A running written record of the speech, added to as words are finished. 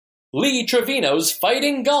Lee Trevino's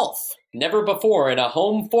Fighting Golf. Never before in a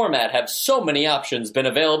home format have so many options been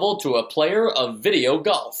available to a player of video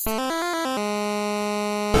golf.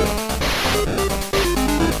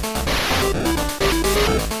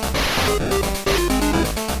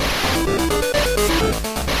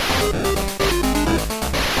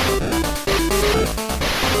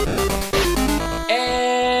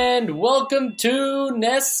 Welcome to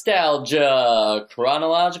Nostalgia,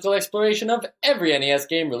 chronological exploration of every NES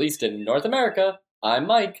game released in North America. I'm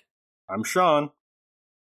Mike. I'm Sean.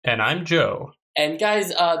 And I'm Joe. And guys,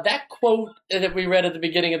 that quote that we read at the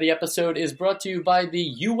beginning of the episode is brought to you by the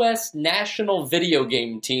U.S. National Video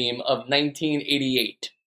Game Team of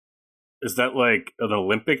 1988. Is that like an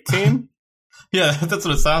Olympic team? Yeah, that's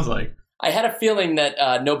what it sounds like. I had a feeling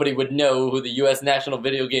that nobody would know who the U.S. National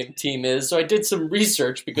Video Game Team is, so I did some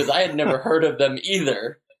research because I had never heard of them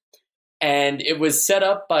either. And it was set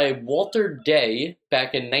up by Walter Day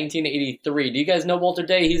back in 1983. Do you guys know Walter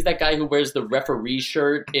Day? He's that guy who wears the referee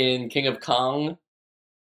shirt in King of Kong.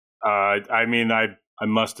 I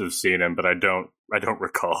must have seen him, but I don't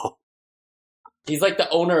recall. He's like the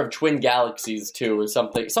owner of Twin Galaxies too, or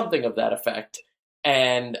something of that effect.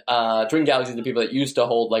 And Twin Galaxies are the people that used to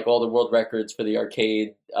hold like all the world records for the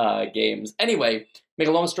arcade games. Anyway, make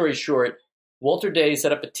a long story short, Walter Day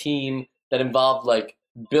set up a team that involved like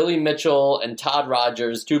Billy Mitchell and Todd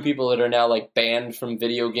Rogers, two people that are now like banned from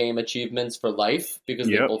video game achievements for life because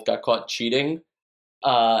they both got caught cheating.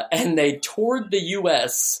 And they toured the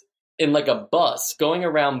U.S. in like a bus, going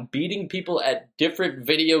around beating people at different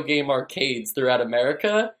video game arcades throughout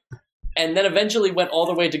America. And then eventually went all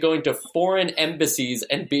the way to going to foreign embassies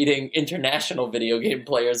and beating international video game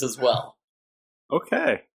players as well.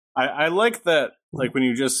 Okay. I like that, like when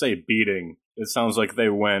you just say beating, it sounds like they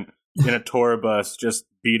went in a tour bus just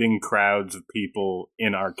beating crowds of people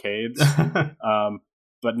in arcades.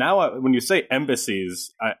 But now when you say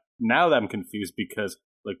embassies, now that I'm confused because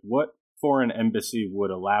like what foreign embassy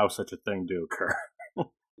would allow such a thing to occur?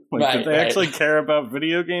 Did they actually care about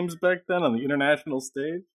video games back then on the international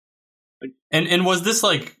stage? And was this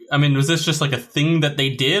was this just like a thing that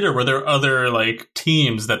they did, or were there other like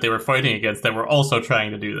teams that they were fighting against that were also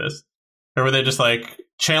trying to do this? Or were they just like,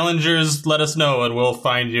 challengers, let us know and we'll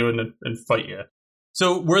find you and fight you?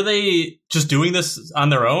 So were they just doing this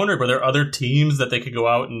on their own, or were there other teams that they could go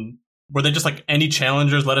out and were they just like, any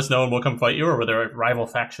challengers, let us know and we'll come fight you, or were there rival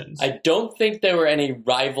factions? I don't think there were any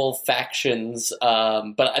rival factions,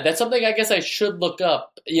 but that's something I guess I should look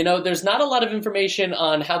up. You know, there's not a lot of information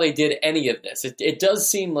on how they did any of this. It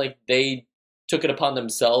does seem like they took it upon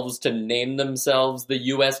themselves to name themselves the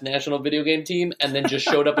U.S. National Video Game Team and then just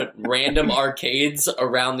showed up at random arcades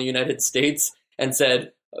around the United States and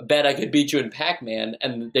said, bet I could beat you in Pac-Man,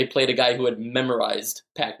 and they played a guy who had memorized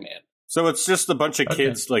Pac-Man. So it's just a bunch of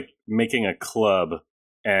kids like making a club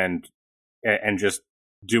and just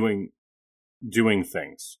doing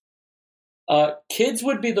things. Kids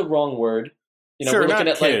would be the wrong word. You know, sure, we're looking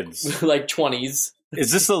at kids. like 20s.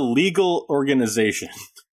 Is this a legal organization?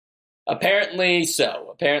 Apparently so.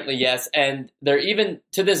 Apparently yes. And they're even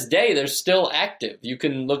to this day they're still active. You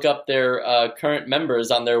can look up their current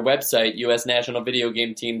members on their website,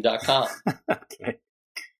 usnationalvideogameteam.com. Okay.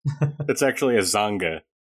 It's actually a Zanga.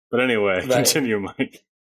 But anyway, Continue, Mike.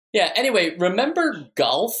 Yeah, anyway, remember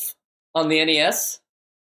Golf on the NES?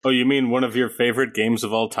 Oh, you mean one of your favorite games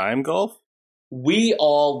of all time, Golf? We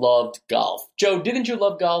all loved Golf. Joe, didn't you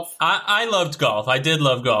love Golf? I loved Golf. I did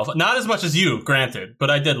love Golf. Not as much as you, granted,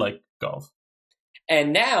 but I did like Golf.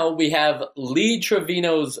 And now we have Lee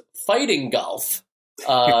Trevino's Fighting Golf,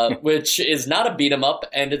 which is not a beat 'em up,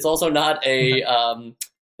 and it's also not a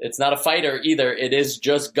it's not a fighter either. It is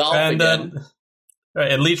just golf again.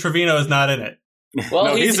 And Lee Trevino is not in it. Well,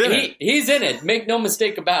 no, he's in it. He's in it. Make no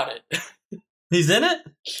mistake about it. He's in it?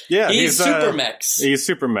 Yeah, he's Super Mex. He's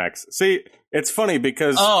Super Mex. See, it's funny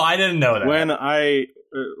because I didn't know that.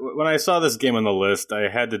 When I saw this game on the list, I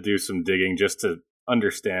had to do some digging just to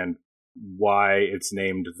understand why it's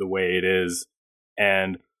named the way it is.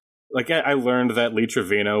 And like I learned that Lee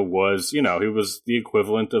Trevino was, he was the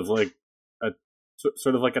equivalent of like a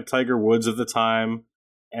sort of like a Tiger Woods of the time,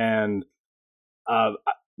 and that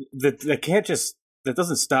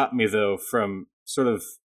doesn't stop me though from sort of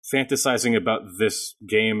fantasizing about this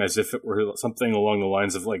game as if it were something along the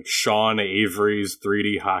lines of like Sean Avery's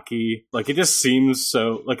 3D hockey. Like it just seems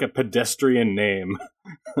so like a pedestrian name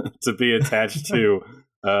to be attached to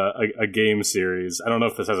a game series. I don't know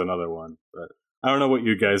if this has another one, but I don't know what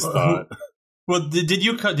you guys thought. Well, did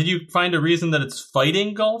you find a reason that it's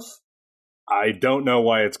Fighting Golf? I don't know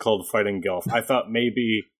why it's called Fighting Golf. I thought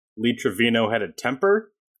maybe Lee Trevino had a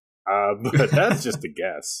temper, but that's just a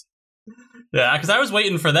guess. Yeah, because I was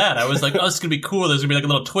waiting for that. I was like, oh, this is going to be cool. There's going to be like a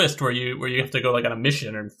little twist where you have to go like on a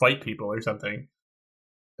mission and fight people or something.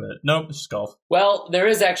 But nope, it's just golf. Well, there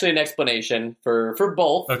is actually an explanation for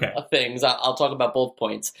both things. I'll talk about both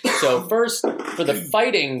points. So first, for the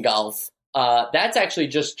fighting golf, that's actually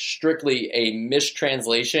just strictly a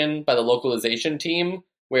mistranslation by the localization team,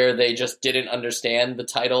 where they just didn't understand the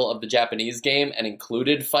title of the Japanese game and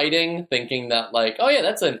included fighting, thinking that like, oh yeah,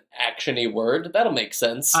 that's an action-y word. That'll make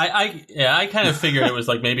sense. I kind of figured it was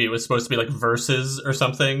like maybe it was supposed to be like versus or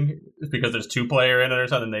something because there's 2-player in it or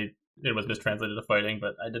something. It was mistranslated to fighting,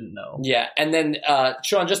 but I didn't know. Yeah, and then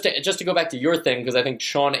Sean, just to go back to your thing, because I think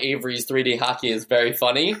Sean Avery's 3D hockey is very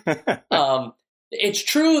funny. It's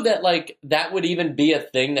true that like that would even be a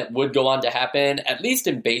thing that would go on to happen, at least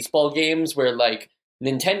in baseball games, where like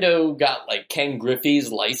Nintendo got like Ken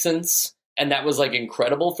Griffey's license, and that was like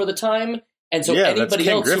incredible for the time. And so anybody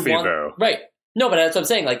else who wanted, right? No, but that's what I'm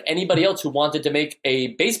saying. Like anybody else who wanted to make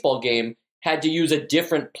a baseball game had to use a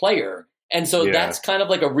different player. And so that's kind of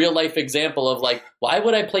like a real life example of like, why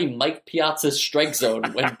would I play Mike Piazza's Strike Zone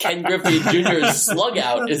when Ken Griffey Jr.'s Slug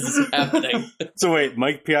Out is happening? So wait,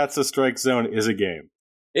 Mike Piazza's Strike Zone is a game.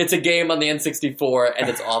 It's a game on the N64, and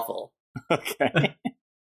it's awful. Okay.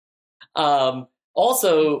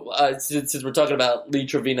 Also, since we're talking about Lee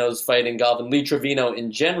Trevino's fighting golf and Lee Trevino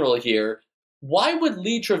in general here, why would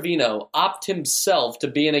Lee Trevino opt himself to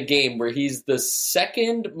be in a game where he's the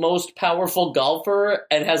second most powerful golfer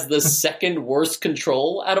and has the second worst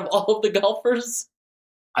control out of all of the golfers?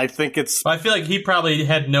 I think it's... I feel like he probably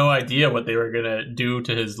had no idea what they were going to do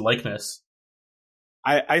to his likeness.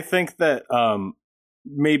 I think that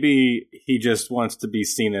maybe he just wants to be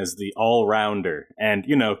seen as the all-rounder. And,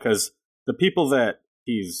 you know, because the people that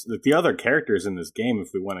he's... the other characters in this game,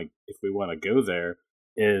 if we want to go there,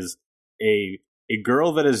 is... A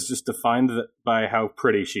girl that is just defined by how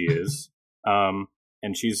pretty she is, and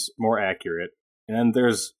she's more accurate. And then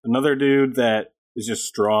there's another dude that is just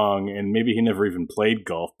strong, and maybe he never even played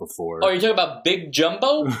golf before. Oh, you're talking about Big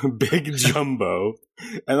Jumbo? Big Jumbo.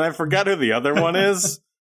 And I forgot who the other one is,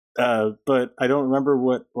 but I don't remember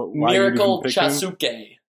why Miracle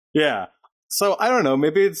Chasuke. Yeah. So I don't know.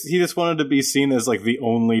 Maybe he just wanted to be seen as like the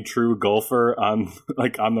only true golfer on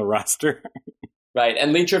the roster. Right,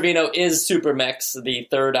 and Lee Trevino is Super Mex, the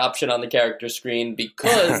third option on the character screen,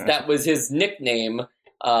 because that was his nickname,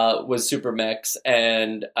 was Super Mex,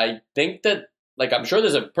 and I think that, like, I'm sure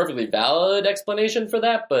there's a perfectly valid explanation for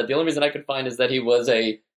that, but the only reason I could find is that he was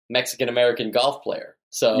a Mexican-American golf player,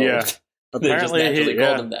 so yeah. they just naturally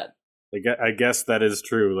called him that. I guess that is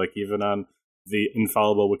true, like, even on the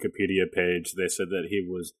infallible Wikipedia page, they said that he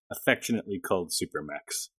was affectionately called Super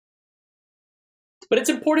Mex. But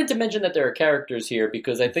it's important to mention that there are characters here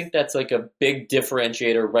because I think that's like a big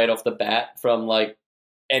differentiator right off the bat from like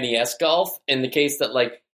NES golf, in the case that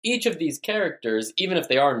like each of these characters, even if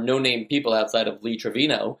they are no-name people outside of Lee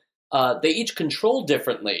Trevino, they each control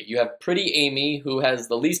differently. You have Pretty Amy, who has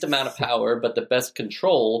the least amount of power but the best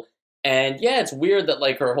control. And yeah, it's weird that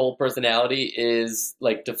like her whole personality is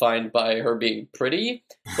like defined by her being pretty.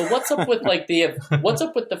 But what's up with like what's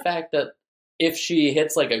up with the fact that if she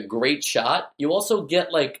hits like a great shot, you also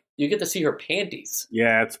get like you get to see her panties.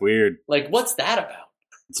 Yeah, it's weird. Like, what's that about?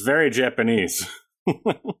 It's very Japanese.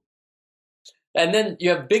 And then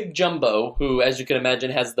you have Big Jumbo, who, as you can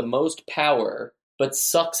imagine, has the most power, but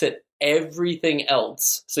sucks at everything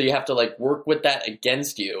else. So you have to like work with that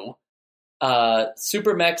against you.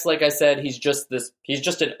 Super Mex, like I said, he's just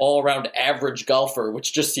an all-around average golfer,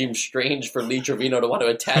 which just seems strange for Lee Trevino to want to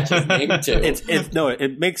attach his name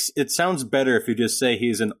to. It sounds better if you just say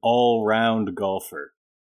he's an all-round golfer.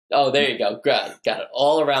 Oh, there you go. Got it.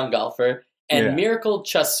 All-around golfer. And Miracle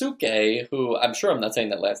Chasuke, who I'm sure I'm not saying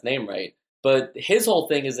that last name right, but his whole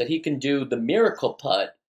thing is that he can do the miracle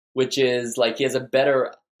putt, which is like he has a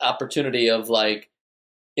better opportunity of like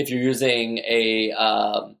if you're using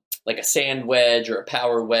like a sand wedge or a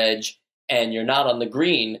power wedge, and you're not on the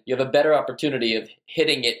green, you have a better opportunity of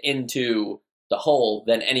hitting it into the hole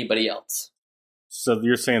than anybody else. So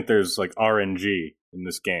you're saying there's like RNG in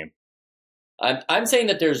this game? I'm saying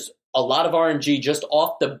that there's a lot of RNG just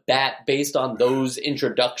off the bat based on those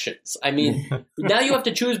introductions. I mean, now you have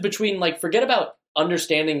to choose between, like, forget about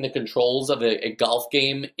understanding the controls of a golf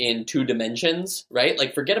game in 2 dimensions, right?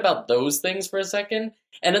 Like, forget about those things for a second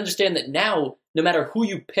and understand that now, no matter who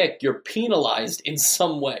you pick, you're penalized in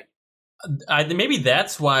some way. Maybe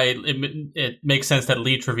that's why it makes sense that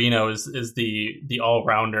Lee Trevino is the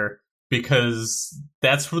all-rounder, because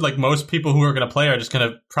that's who, like, most people who are going to play are just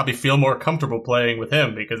going to probably feel more comfortable playing with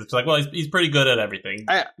him, because it's like, well, he's pretty good at everything,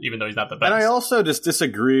 even though he's not the best. And I also just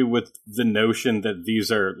disagree with the notion that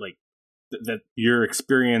these are, like, that your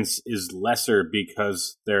experience is lesser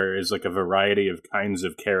because there is like a variety of kinds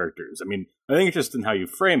of characters. I mean, I think it's just in how you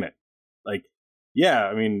frame it. Like, yeah,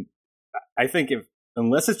 I mean, I think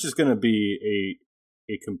unless it's just going to be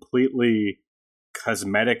a completely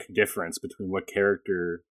cosmetic difference between what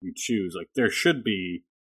character you choose, like there should be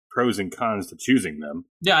pros and cons to choosing them.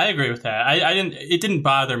 Yeah, I agree with that. It didn't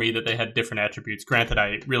bother me that they had different attributes. Granted,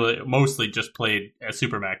 I really mostly just played as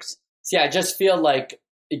Super Mechs. So yeah, I just feel like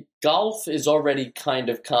golf is already kind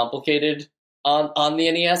of complicated on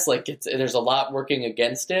the NES. Like there's a lot working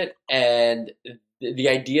against it, and the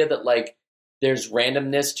idea that like there's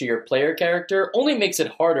randomness to your player character only makes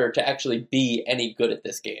it harder to actually be any good at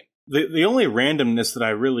this game. The only randomness that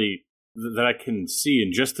I can see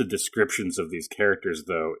in just the descriptions of these characters,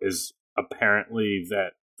 though, is apparently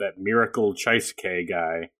that Miracle Chaisuke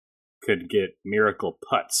guy could get miracle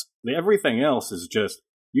putts. Everything else is just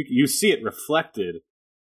you see it reflected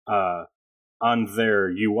on their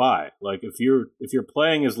UI. Like if you're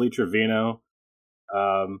playing as Lee Trevino,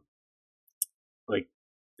 like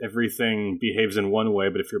everything behaves in one way,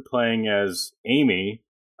 but if you're playing as Amy,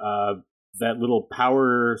 that little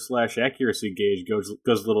power / accuracy gauge goes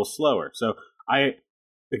a little slower. So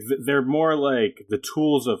they're more like the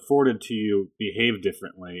tools afforded to you behave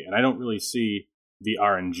differently, and I don't really see the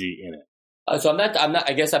RNG in it. So I'm not.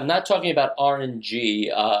 I guess I'm not talking about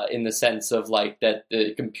RNG in the sense of like that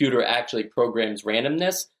the computer actually programs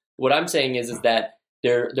randomness. What I'm saying is that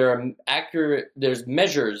there are there's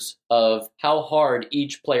measures of how hard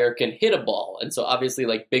each player can hit a ball, and so obviously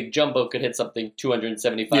like Big Jumbo could hit something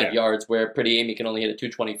 275 yards, where Pretty Amy can only hit it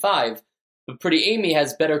 225. But Pretty Amy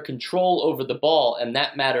has better control over the ball, and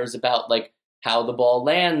that matters about like how the ball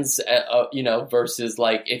lands, versus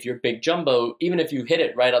like if you're Big Jumbo, even if you hit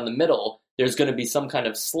it right on the middle, there's going to be some kind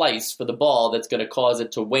of slice for the ball that's going to cause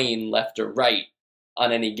it to wane left or right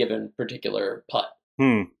on any given particular putt.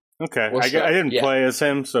 Okay, I didn't play as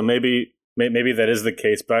him, so maybe that is the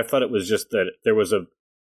case. But I thought it was just that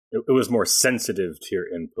it was more sensitive to your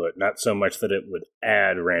input, not so much that it would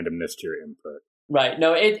add randomness to your input. Right.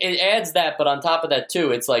 No, it adds that, but on top of that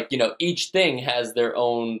too, it's like each thing has their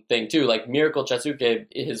own thing too. Like Miracle Chaisuke,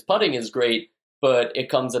 his putting is great, but it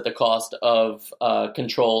comes at the cost of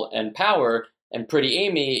control and power. And Pretty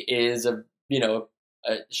Amy is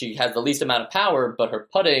she has the least amount of power, but her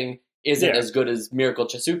putting isn't as good as Miracle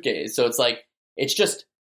Chaisuke. So it's like, it's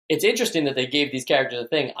interesting that they gave these characters a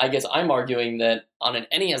thing. I guess I'm arguing that on an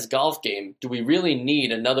NES golf game, do we really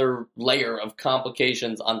need another layer of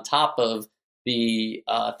complications on top of the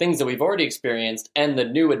things that we've already experienced and the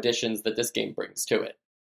new additions that this game brings to it?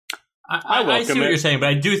 I see what you're saying, but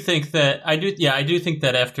I do think that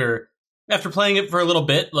after playing it for a little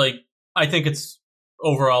bit, like I think it's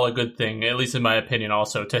overall a good thing, at least in my opinion,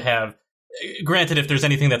 also to have. Granted, if there's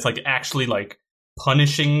anything that's like actually like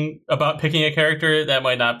punishing about picking a character, that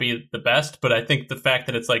might not be the best. But I think the fact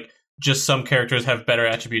that it's like just some characters have better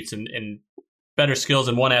attributes and better skills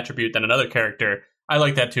in one attribute than another character, I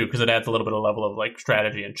like that too, because it adds a little bit of level of like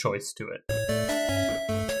strategy and choice to it.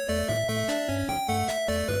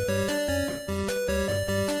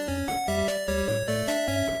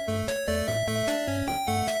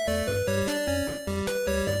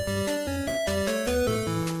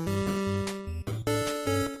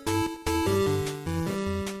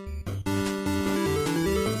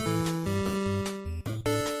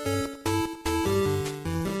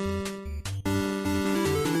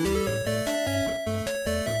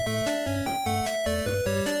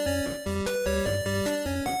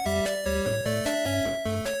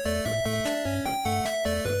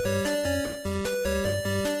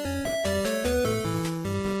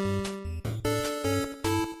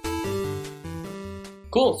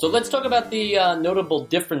 Cool. So let's talk about the notable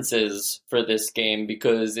differences for this game,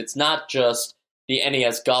 because it's not just the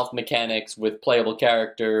NES golf mechanics with playable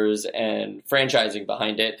characters and franchising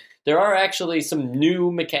behind it. There are actually some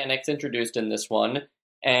new mechanics introduced in this one.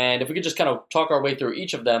 And if we could just kind of talk our way through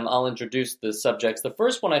each of them, I'll introduce the subjects. The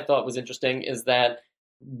first one I thought was interesting is that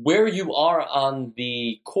where you are on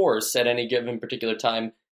the course at any given particular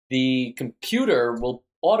time, the computer will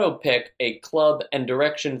auto-pick a club and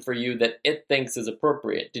direction for you that it thinks is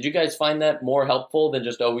appropriate. Did you guys find that more helpful than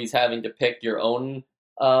just always having to pick your own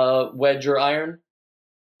wedge or iron?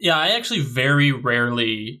 Yeah, I actually very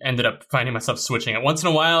rarely ended up finding myself switching it. Once in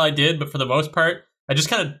a while I did, but for the most part, I just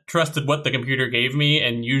kind of trusted what the computer gave me,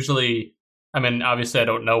 and usually, I mean, obviously I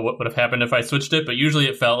don't know what would have happened if I switched it, but usually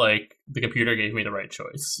it felt like the computer gave me the right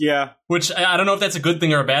choice. Yeah. Which, I don't know if that's a good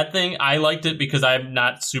thing or a bad thing. I liked it because I'm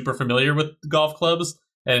not super familiar with golf clubs,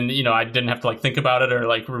 and, I didn't have to, like, think about it or,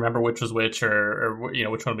 like, remember which was which or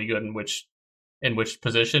which one would be good in which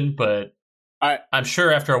position, but I'm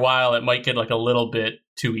sure after a while it might get like a little bit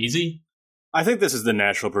too easy. I think this is the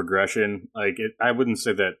natural progression. Like, I wouldn't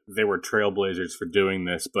say that they were trailblazers for doing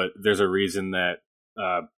this, but there's a reason that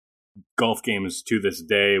golf games to this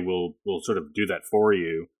day will sort of do that for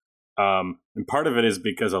you. And part of it is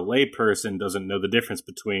because a layperson doesn't know the difference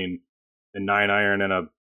between a 9-iron and a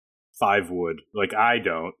 5-wood. Like, I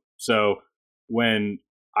don't. So when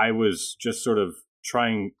I was just sort of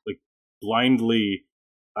trying, like, blindly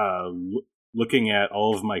looking at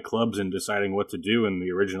all of my clubs and deciding what to do in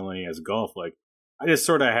the original NES Golf, like, I just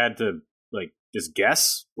sort of had to, like, just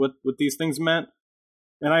guess what these things meant.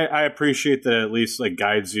 And I appreciate that it at least, like,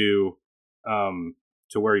 guides you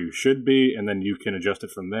to where you should be, and then you can adjust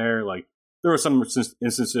it from there. Like, there were some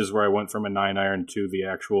instances where I went from a 9-iron to the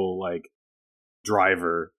actual, like,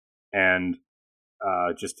 driver, and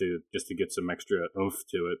just to get some extra oomph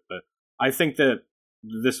to it. But I think that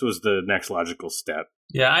this was the next logical step.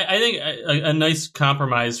 Yeah, I think a nice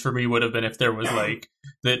compromise for me would have been if there was like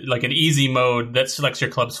an easy mode that selects your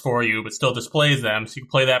clubs for you, but still displays them, so you can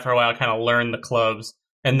play that for a while, kind of learn the clubs,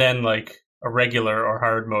 and then like a regular or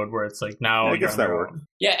hard mode where it's like now. Yeah, I guess that worked.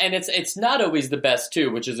 Yeah, and it's not always the best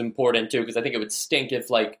too, which is important too, because I think it would stink if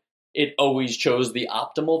like it always chose the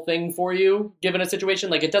optimal thing for you given a situation.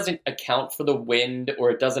 Like, it doesn't account for the wind,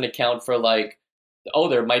 or it doesn't account for like, oh,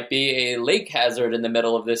 there might be a lake hazard in the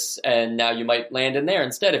middle of this, and now you might land in there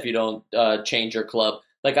instead if you don't change your club.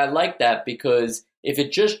 Like, I like that, because if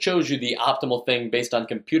it just chose you the optimal thing based on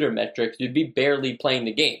computer metrics, you'd be barely playing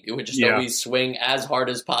the game. You would just always swing as hard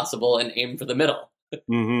as possible and aim for the middle.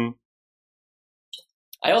 Mm-hmm.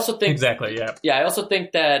 I also think exactly, yeah. Yeah, I also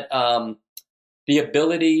think that the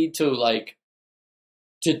ability to like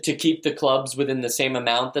to keep the clubs within the same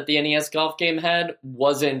amount that the NES Golf game had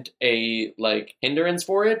wasn't a like hindrance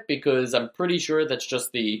for it, because I'm pretty sure that's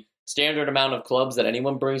just the standard amount of clubs that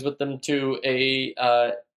anyone brings with them to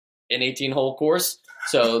an 18-hole course.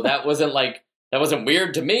 So that wasn't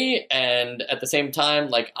weird to me, and at the same time,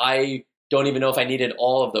 like, I don't even know if I needed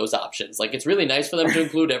all of those options. Like, it's really nice for them to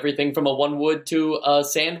include everything from a 1-wood to a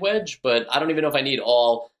sand wedge, but I don't even know if I need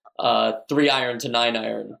all 3-iron to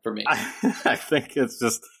 9-iron for me. I think it's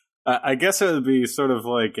just, I guess it would be sort of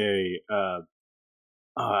like I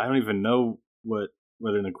don't even know what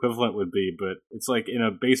an equivalent would be, but it's like in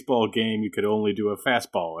a baseball game, you could only do a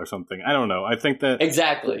fastball or something. I don't know. I think that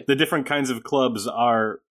exactly the different kinds of clubs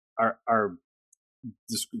are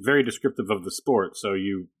very descriptive of the sport, so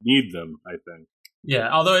you need them, I think.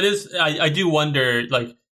 Yeah, although it is, I do wonder,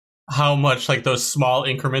 like, how much like those small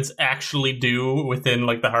increments actually do within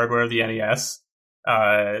like the hardware of the NES.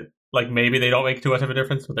 Like, maybe they don't make too much of a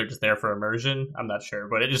difference, but they're just there for immersion. I'm not sure,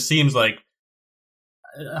 but it just seems like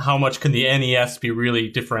how much can the NES be really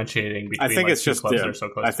differentiating between? I think like, it's just clubs that are so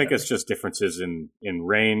close I think together? It's just differences in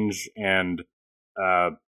range and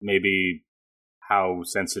maybe how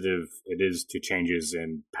sensitive it is to changes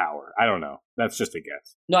in power. I don't know. That's just a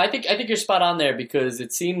guess. No, I think you're spot on there, because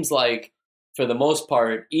it seems like, for the most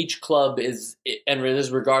part, each club is, and it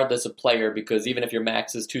is regardless of player, because even if your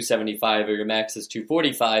max is 275 or your max is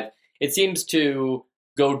 245, it seems to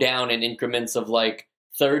go down in increments of like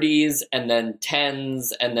 30s and then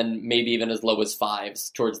 10s and then maybe even as low as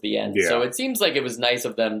 5s towards the end. Yeah. So it seems like it was nice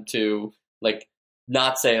of them to like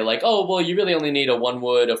not say like, oh, well, you really only need a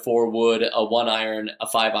 1-wood, a 4-wood, a 1-iron, a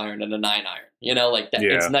 5-iron, and a 9-iron. You know, like that.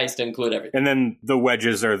 Yeah. It's nice to include everything. And then the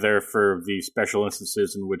wedges are there for the special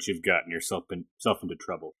instances in which you've gotten yourself into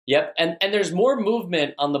trouble. Yep, and there's more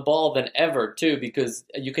movement on the ball than ever, too, because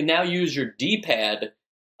you can now use your D-pad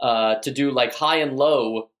to do, like, high and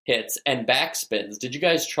low hits and backspins. Did you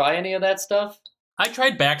guys try any of that stuff? I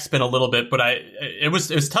tried backspin a little bit, but it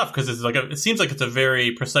was tough, because it's like it seems like it's a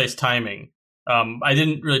very precise timing. I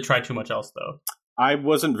didn't really try too much else, though. I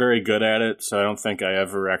wasn't very good at it, so I don't think I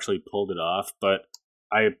ever actually pulled it off, but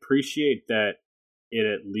I appreciate that it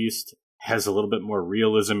at least has a little bit more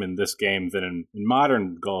realism in this game than in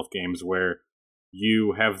modern golf games, where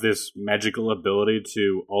you have this magical ability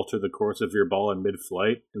to alter the course of your ball in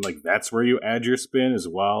mid-flight, and like that's where you add your spin as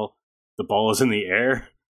while the ball is in the air,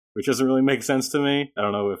 which doesn't really make sense to me. I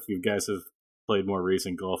don't know if you guys have played more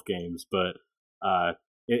recent golf games, but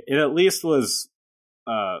it at least was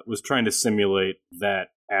trying to simulate that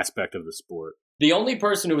aspect of the sport. The only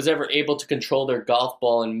person who was ever able to control their golf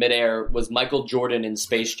ball in midair was Michael Jordan in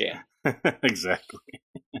Space Jam. Exactly.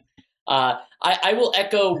 I will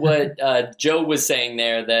echo what Joe was saying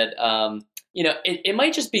there, that it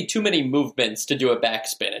might just be too many movements to do a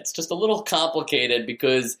backspin. It's just a little complicated,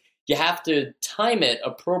 because you have to time it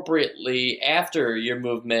appropriately after your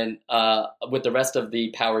movement with the rest of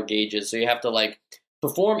the power gauges. So you have to like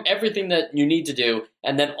perform everything that you need to do,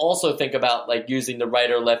 and then also think about like using the right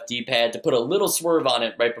or left D-pad to put a little swerve on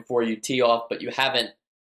it right before you tee off, but you haven't,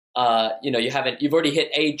 you've already hit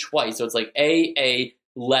A twice, so it's like A,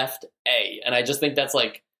 left, A, and I just think that's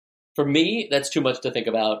like, for me, that's too much to think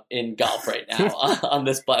about in golf right now on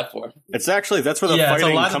this platform. It's actually, that's where the it's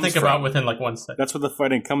fighting a lot comes to think from. about within like 1 second. That's where the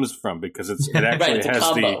fighting comes from, because it actually it's a has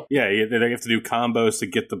combo. they have to do combos to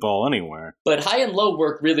get the ball anywhere. But high and low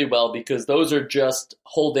work really well because those are just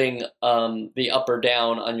holding the up or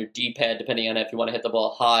down on your D-pad, depending on if you want to hit the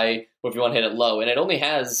ball high or if you want to hit it low. And it only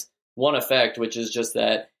has one effect, which is just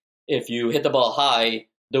that if you hit the ball high,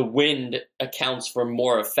 the wind accounts for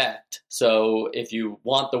more effect. So if you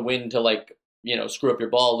want the wind to like, screw up your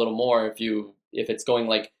ball a little more, if it's going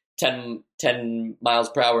like 10 miles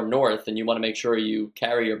per hour north and you want to make sure you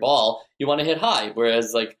carry your ball, you want to hit high.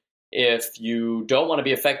 Whereas like if you don't want to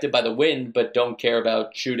be affected by the wind but don't care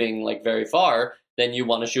about shooting like very far, then you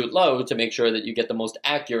want to shoot low to make sure that you get the most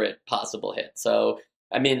accurate possible hit. So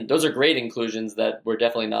I mean, those are great inclusions that were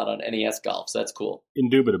definitely not on NES Golf, so that's cool.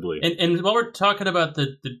 Indubitably. And while we're talking about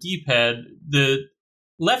the D-pad, the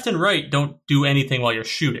left and right don't do anything while you're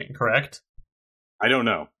shooting, correct? I don't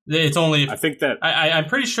know. It's only... I think that... I'm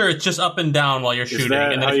pretty sure it's just up and down while you're shooting.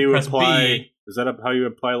 That and then how if you press apply, B... Is that how you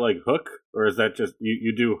apply like hook? Or is that just...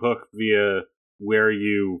 You do hook via where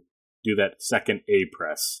you do that second A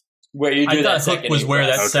press? Where you do I that thought second hook was A where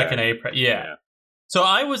press. that second A press... Yeah. So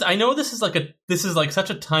I know this is like such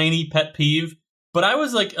a tiny pet peeve, but I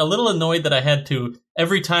was like a little annoyed that I had to,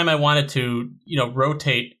 every time I wanted to,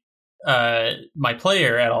 rotate my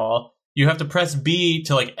player at all, you have to press B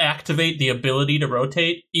to like activate the ability to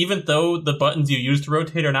rotate, even though the buttons you use to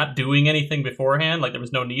rotate are not doing anything beforehand. Like there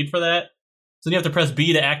was no need for that. So then you have to press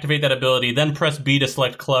B to activate that ability, then press B to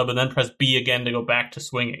select club, and then press B again to go back to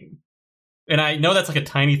swinging. And I know that's like a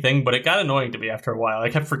tiny thing, but it got annoying to me after a while. I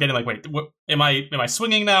kept forgetting, like, wait, am I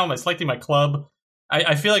swinging now? Am I selecting my club?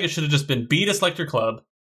 I feel like it should have just been B to select your club,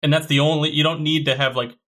 and that's the only... You don't need to have,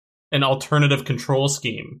 like, an alternative control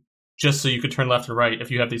scheme just so you could turn left and right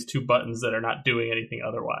if you have these two buttons that are not doing anything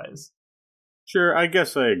otherwise. Sure, I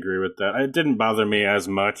guess I agree with that. It didn't bother me as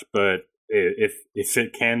much, but if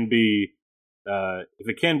it can be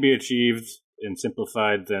achieved and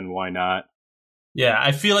simplified, then why not? Yeah,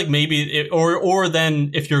 I feel like maybe, or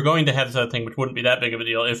then if you're going to have this other thing, which wouldn't be that big of a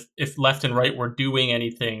deal, if left and right were doing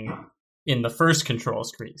anything in the first control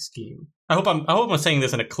scheme. I hope I'm saying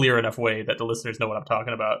this in a clear enough way that the listeners know what I'm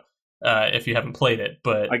talking about. If you haven't played it,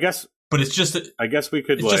 but it's just, I guess we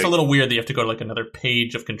could. It's just a little weird that you have to go to like another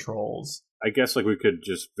page of controls. I guess like we could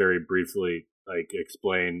just very briefly like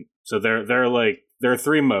explain. So there are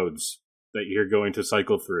three modes that you're going to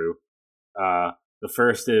cycle through. The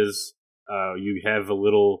first is you have a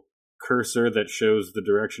little cursor that shows the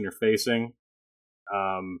direction you're facing,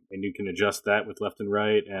 and you can adjust that with left and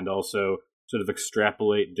right, and also sort of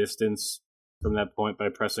extrapolate distance from that point by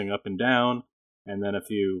pressing up and down. And then if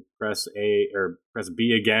you press A or press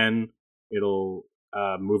B again, it'll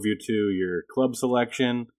move you to your club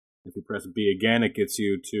selection. If you press B again, it gets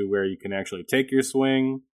you to where you can actually take your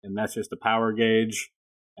swing, and that's just the power gauge.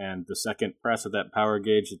 And the second press of that power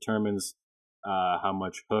gauge determines how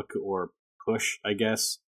much hook or push, I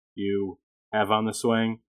guess, you have on the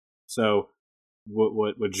swing. So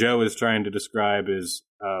what Joe is trying to describe is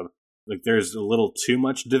like there's a little too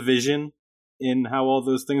much division in how all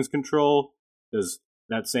those things control, because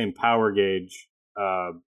that same power gauge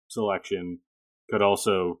selection could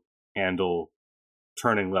also handle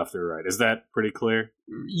turning left or right. Is that pretty clear?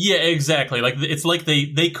 Yeah, exactly. Like it's like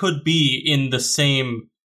they could be in the same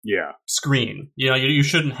screen. You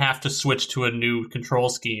shouldn't have to switch to a new control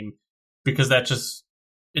scheme, because it just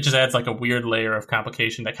adds like a weird layer of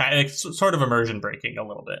complication that it's sort of immersion breaking a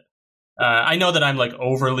little bit. I know that I'm like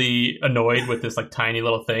overly annoyed with this like tiny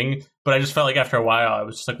little thing, but I just felt like after a while I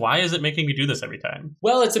was just like, why is it making me do this every time?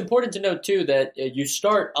 Well, it's important to note too that you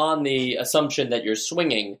start on the assumption that you're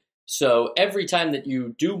swinging. So every time that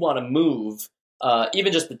you do want to move,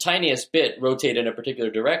 even just the tiniest bit, rotate in a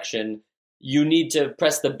particular direction, you need to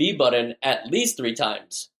press the B button at least 3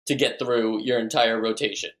 times to get through your entire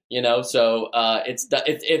rotation. So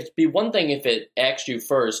it'd be one thing if it asked you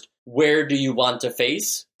first, where do you want to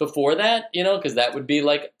face before that? Because that would be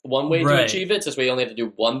like one way to achieve it. So this way you only have to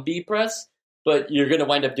do one B press, but you're going to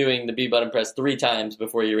wind up doing the B button press 3 times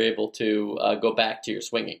before you're able to go back to your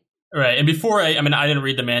swinging. Right, and before I didn't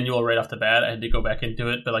read the manual right off the bat. I had to go back into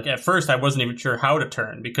it, but like at first I wasn't even sure how to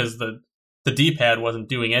turn, because the the D-pad wasn't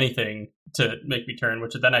doing anything to make me turn,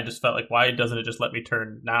 which then I just felt like, why doesn't it just let me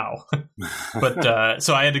turn now? But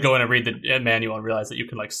so I had to go in and read the manual and realize that you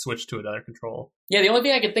can like switch to another control. Yeah, the only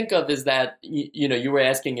thing I could think of is that, you were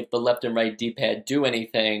asking if the left and right D-pad do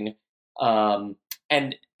anything.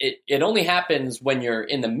 And it only happens when you're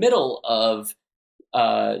in the middle of,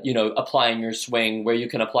 applying your swing where you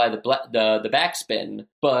can apply the backspin.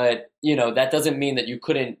 But, that doesn't mean that you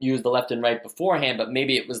couldn't use the left and right beforehand, but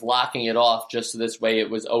maybe it was locking it off just so this way it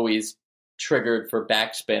was always triggered for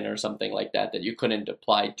backspin or something like that you couldn't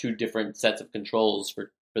apply two different sets of controls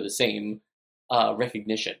for the same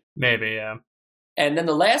recognition. Maybe, yeah. And then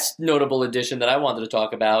the last notable addition that I wanted to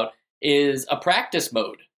talk about is a practice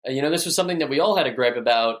mode. This was something that we all had a gripe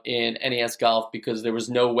about in NES Golf because there was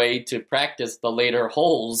no way to practice the later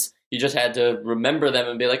holes. You just had to remember them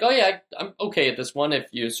and be like, oh yeah, I'm okay at this one, if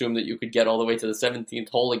you assume that you could get all the way to the 17th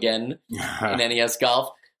hole again in NES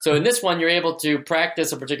Golf. So in this one, you're able to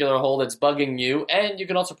practice a particular hole that's bugging you, and you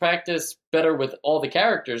can also practice better with all the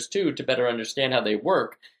characters, too, to better understand how they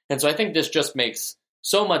work. And so I think this just makes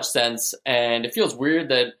so much sense, and it feels weird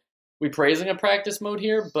that we're praising a practice mode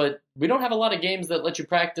here, but we don't have a lot of games that let you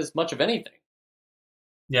practice much of anything.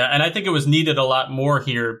 Yeah, and I think it was needed a lot more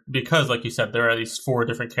here because, like you said, there are these 4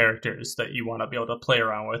 different characters that you want to be able to play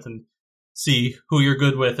around with and see who you're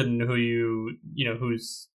good with and who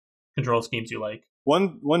whose control schemes you like.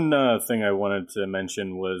 One thing I wanted to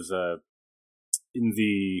mention was in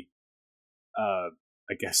the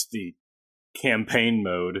I guess the campaign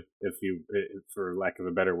mode, for lack of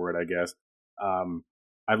a better word, I guess.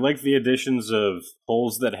 I like the additions of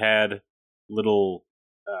holes that had little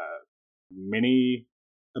mini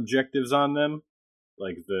objectives on them,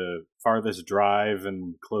 like the farthest drive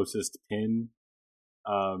and closest pin.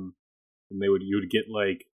 And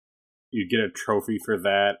you'd get a trophy for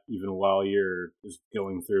that even while you're just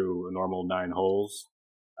going through a normal 9 holes.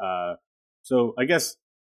 So I guess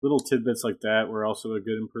little tidbits like that were also a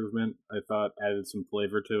good improvement. I thought added some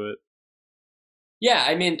flavor to it. Yeah,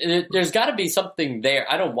 I mean, there's got to be something there.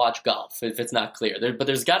 I don't watch golf if it's not clear, but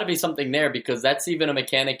there's got to be something there because that's even a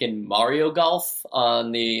mechanic in Mario Golf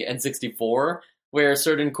on the N64 where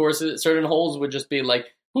certain holes would just be like,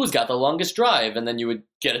 who's got the longest drive? And then you would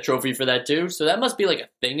get a trophy for that too. So that must be like a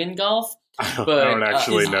thing in golf. But I don't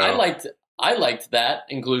actually know. I liked that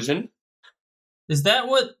inclusion. Is that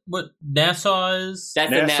what Nassau is?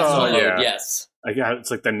 That's the Nassau mode, yeah. Yes.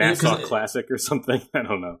 It's like the Nassau Classic or something. I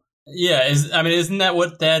don't know. Yeah, isn't that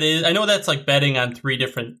what that is? I know that's like betting on 3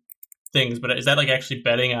 different things, but is that like actually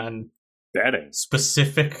betting on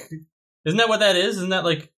specific? Isn't that what that is? Isn't that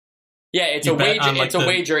like? Yeah, it's a wager. It's a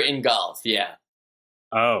wager in golf. Yeah.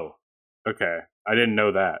 Oh, okay. I didn't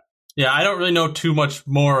know that. Yeah, I don't really know too much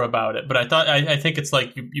more about it, but I think it's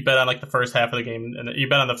like you bet on like the first half of the game, and you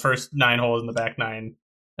bet on the first 9 holes in the back 9,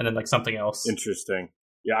 and then like something else. Interesting.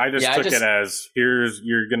 Yeah, I took it as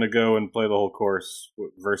you're gonna go and play the whole course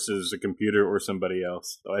versus a computer or somebody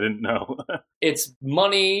else. So I didn't know. It's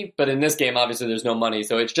money, but in this game, obviously, there's no money,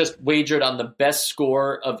 so it's just wagered on the best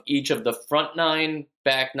score of each of the front 9,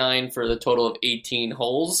 back 9 for the total of 18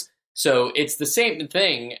 holes. So it's the same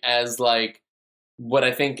thing as like what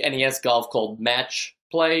I think NES Golf called match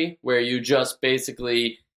play, where you just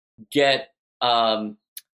basically get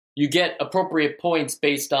appropriate points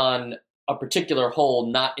based on a particular hole,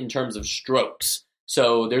 not in terms of strokes.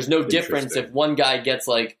 So there's no difference if one guy gets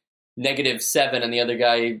like -7 and the other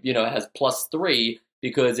guy, has +3,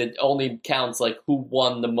 because it only counts like who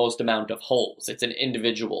won the most amount of holes. It's an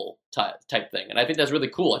individual type thing. And I think that's really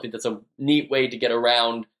cool. I think that's a neat way to get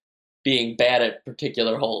around being bad at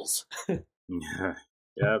particular holes. Yeah,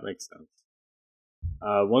 that makes sense.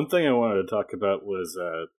 One thing I wanted to talk about was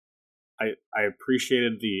I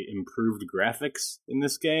appreciated the improved graphics in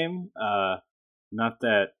this game. Not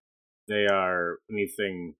that they are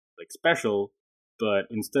anything like special, but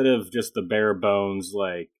instead of just the bare bones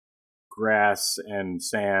like grass and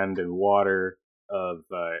sand and water of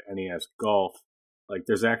NES Golf, like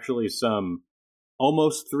there's actually some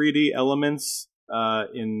almost 3D elements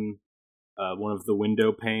in one of the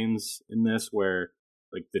window panes in this, where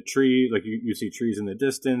like the tree, like you see trees in the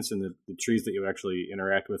distance, and the trees that you actually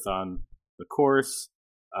interact with on the course.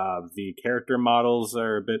 The character models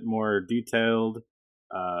are a bit more detailed,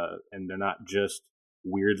 and they're not just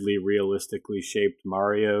weirdly realistically shaped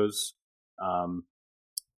Marios.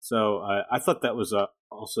 So I thought that was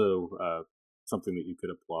also something that you could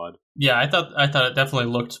applaud. Yeah, I thought it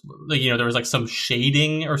definitely looked like, there was like some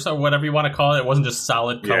shading or so, whatever you want to call it. It wasn't just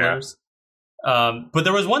solid colors. Yeah. But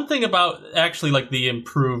there was one thing about actually like the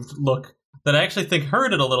improved look that I actually think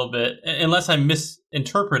hurt it a little bit, unless I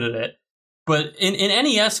misinterpreted it. But in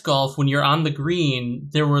NES Golf, when you're on the green,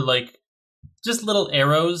 there were like just little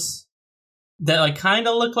arrows that like kind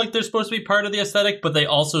of look like they're supposed to be part of the aesthetic, but they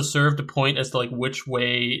also serve to point as to like which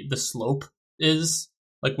way the slope is,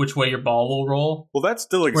 like which way your ball will roll. Well, that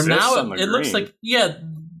still exists now on the green. It looks like, yeah,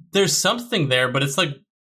 there's something there, but it's like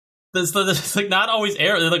there's like not always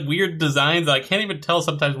arrows. They're like weird designs. I can't even tell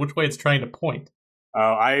sometimes which way it's trying to point.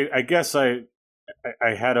 I guess I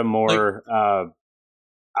had a more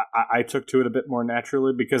I took to it a bit more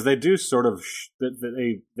naturally, because they do sort of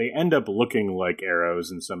they end up looking like arrows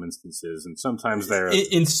in some instances, and sometimes they're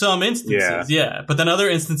in some instances, yeah. But then other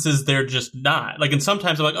instances they're just not. Like, and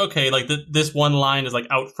sometimes I'm like, okay, like this one line is like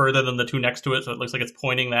out further than the two next to it, so it looks like it's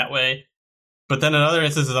pointing that way. But then in other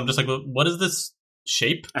instances, I'm just like, well, what is this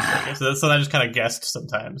shape? So I just kind of guessed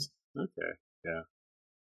sometimes. Okay, yeah.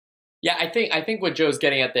 Yeah, I think what Joe's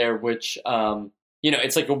getting at there, which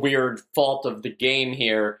it's like a weird fault of the game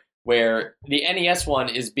here, where the NES one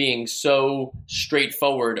is being so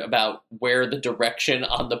straightforward about where the direction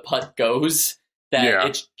on the putt goes that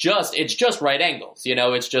it's just right angles.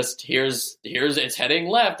 It's just here's it's heading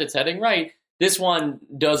left, it's heading right. This one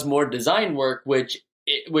does more design work, which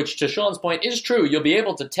to Sean's point is true. You'll be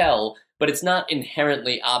able to tell, but it's not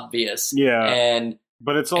inherently obvious. Yeah,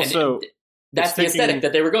 but it's also that's the aesthetic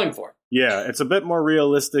that they were going for. Yeah, it's a bit more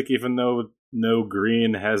realistic, even though no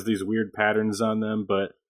green has these weird patterns on them,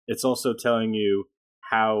 but it's also telling you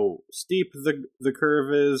how steep the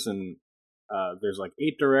curve is, and there's like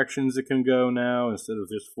 8 directions it can go now instead of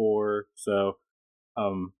just 4. So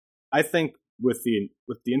I think with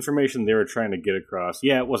the information they were trying to get across,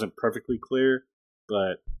 it wasn't perfectly clear,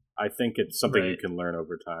 but I think it's something you can learn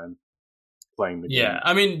over time playing the game. Yeah,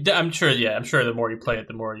 I mean, I'm sure the more you play it,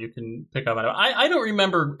 the more you can pick up on it. I don't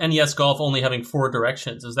remember NES Golf only having 4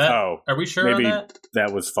 directions. Is that? Are we sure maybe on that?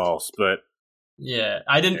 That was false, but yeah,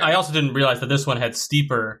 I didn't. Yeah. I also didn't realize that this one had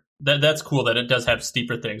steeper. That's cool that it does have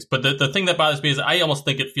steeper things. But the thing that bothers me is I almost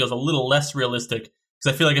think it feels a little less realistic,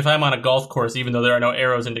 because I feel like if I'm on a golf course, even though there are no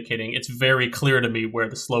arrows indicating, it's very clear to me where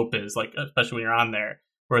the slope is. Like, especially when you're on there.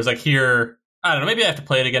 Whereas like here, I don't know. Maybe I have to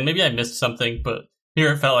play it again. Maybe I missed something. But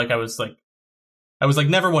here it felt like I was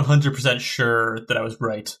never 100% sure that I was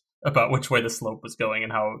right about which way the slope was going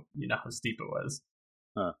and how steep it was.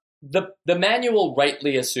 Huh. The manual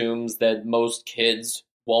rightly assumes that most kids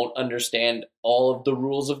won't understand all of the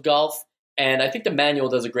rules of golf, and I think the manual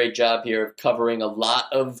does a great job here of covering a lot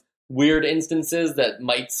of weird instances that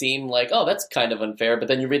might seem like, oh, that's kind of unfair, but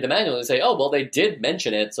then you read the manual and say, oh, well, they did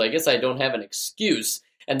mention it, so I guess I don't have an excuse.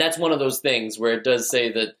 And that's one of those things where it does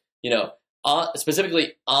say that,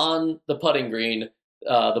 specifically on the putting green,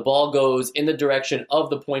 the ball goes in the direction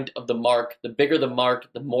of the point of the mark. The bigger the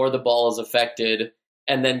mark, the more the ball is affected.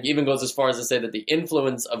 And then even goes as far as to say that the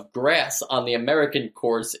influence of grass on the American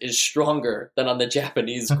course is stronger than on the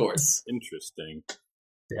Japanese course. Interesting.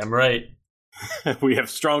 Damn right. We have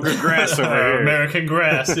stronger grass over here. American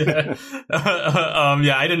grass, yeah.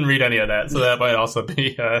 I didn't read any of that, so that might also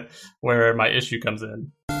be where my issue comes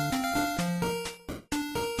in.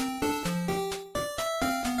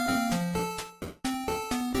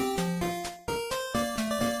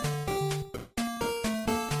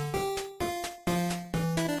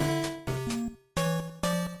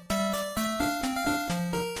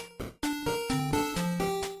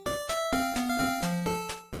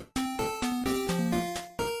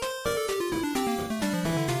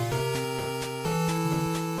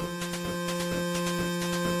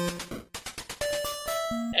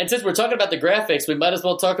 And since we're talking about the graphics, we might as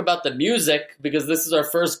well talk about the music, because this is our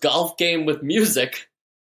first golf game with music.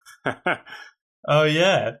 Oh,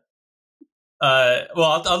 yeah.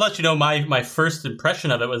 Well, I'll let you know my first impression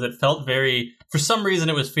of it was it felt for some reason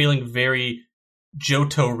it was feeling very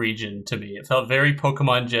Johto region to me. It felt very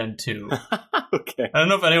Pokemon Gen 2. Okay. I don't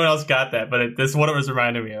know if anyone else got that, but this is what it was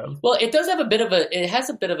reminding me of. Well, it does have it has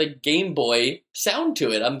a bit of a Game Boy sound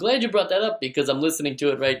to it. I'm glad you brought that up, because I'm listening to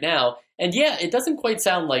it right now. And yeah, it doesn't quite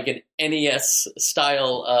sound like an NES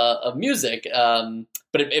style of music,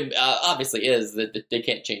 but it obviously is. That they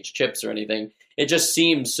can't change chips or anything. It just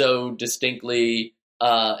seems so distinctly,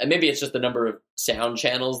 and maybe it's just the number of sound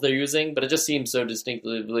channels they're using, but it just seems so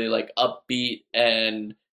distinctively like upbeat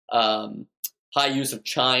and high use of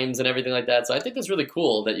chimes and everything like that. So I think that's really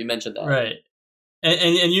cool that you mentioned that. Right.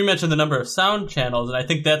 And you mentioned the number of sound channels, and I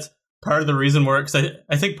think that's part of the reason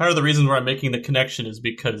I think part of the reason where I'm making the connection is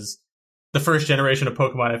because the first generation of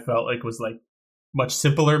Pokemon I felt like was like much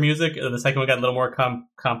simpler music, and the second one got a little more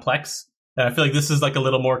complex. And I feel like this is like a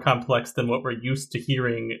little more complex than what we're used to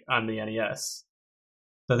hearing on the NES.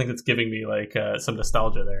 So I think it's giving me like some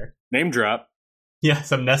nostalgia there. Name drop. Yeah,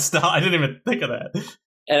 some nostalgia. I didn't even think of that.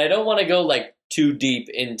 And I don't want to go like too deep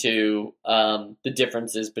into the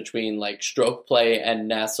differences between like stroke play and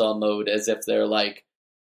Nassau mode, as if they're like,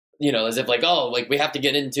 as if like, oh, like we have to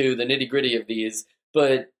get into the nitty gritty of these.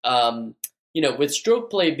 But with stroke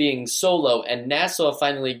play being solo and Nassau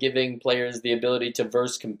finally giving players the ability to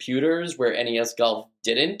verse computers where NES Golf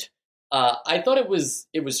didn't, I thought it was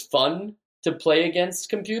fun to play against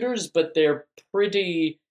computers, but they're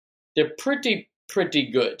pretty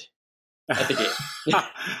good at the game.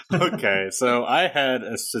 Okay, so I had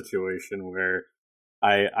a situation where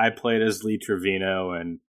I played as Lee Trevino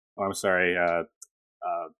and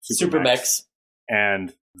Super Mechs,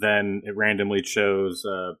 and then it randomly chose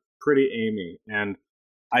Pretty Amy, and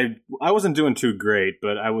I wasn't doing too great,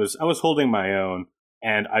 but I was holding my own,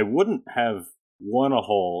 and I wouldn't have won a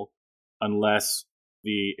hole unless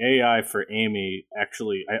the AI for Amy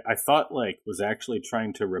actually I thought like was actually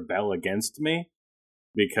trying to rebel against me,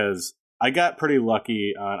 because I got pretty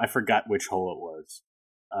lucky on, I forgot which hole it was.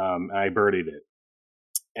 And I birdied it.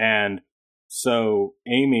 And so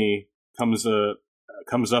Amy comes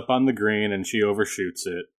up on the green and she overshoots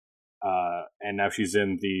it. And now she's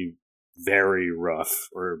in the very rough,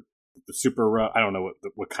 or the super rough. I don't know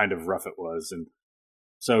what kind of rough it was. And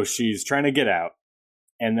so she's trying to get out,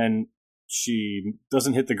 and then she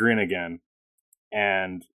doesn't hit the green again,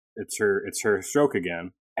 and it's her stroke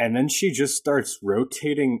again. And then she just starts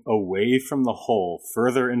rotating away from the hole,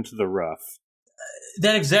 further into the rough.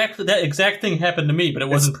 That exact thing happened to me, but it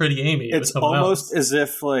wasn't Pretty Amy. It's almost as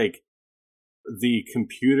if like the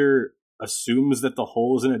computer assumes that the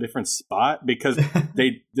hole is in a different spot, because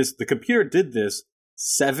the computer did this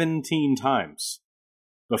 17 times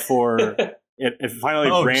before it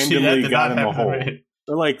finally randomly got in the hole. Right.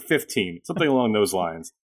 Or like 15, something along those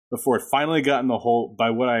lines, before it finally got in the hole by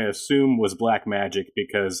what I assume was black magic,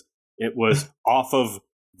 because it was off of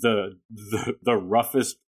the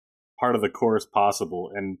roughest part of the course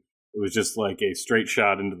possible, and it was just like a straight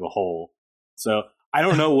shot into the hole. So I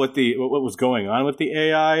don't know what was going on with the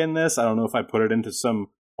AI in this. I don't know if I put it into some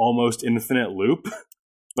almost infinite loop,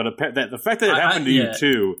 but the fact that it happened to you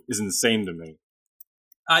too is insane to me.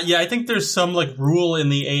 I think there's some like rule in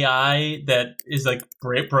the AI that is like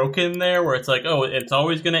broken there, where it's like, oh, it's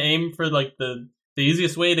always going to aim for like the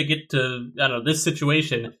easiest way to get to, I don't know, this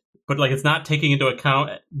situation, but like it's not taking into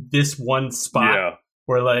account this one spot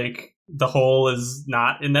where like the hole is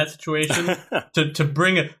not in that situation. to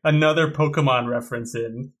bring another Pokemon reference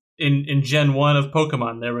in Gen 1 of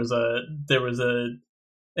Pokemon, there was an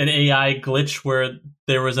AI glitch where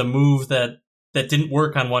there was a move that didn't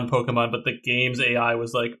work on one Pokemon, but the game's AI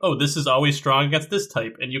was like, oh, this is always strong against this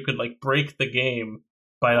type, and you could like break the game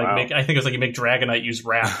by like I think it was like you make Dragonite use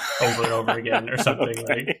Wrap over and over again or something.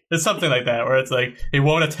 Okay. Like it's something like that, where it's like it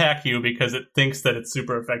won't attack you because it thinks that it's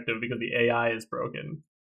super effective because the AI is broken.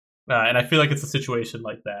 And I feel like it's a situation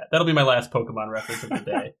like that. That'll be my last Pokemon reference of the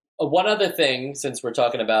day. One other thing, since we're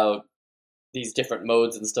talking about these different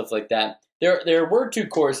modes and stuff like that, there were two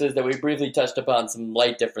courses that we briefly touched upon, some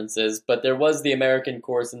light differences, but there was the American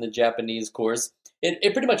course and the Japanese course.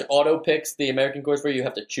 It pretty much auto-picks the American course where you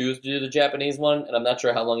have to choose to do the Japanese one, and I'm not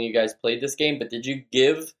sure how long you guys played this game, but did you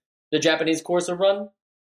give the Japanese course a run?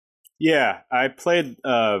 Yeah, I played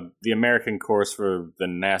the American course for the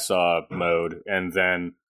Nassau mode, and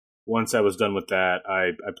then once I was done with that,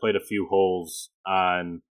 I played a few holes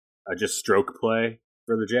on just stroke play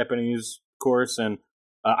for the Japanese course, and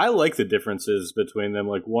I like the differences between them.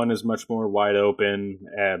 Like one is much more wide open,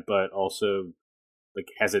 but also like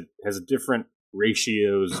has different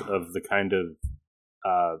ratios of the kind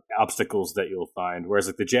of obstacles that you'll find. Whereas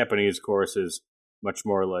like the Japanese course is much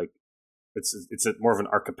more like it's more of an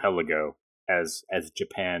archipelago as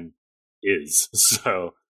Japan is.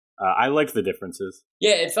 So I like the differences.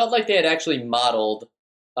 Yeah, it felt like they had actually modeled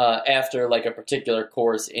after like a particular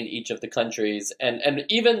course in each of the countries, and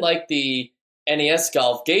even like the NES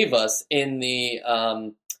Golf gave us in the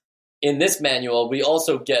in this manual, we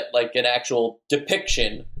also get like an actual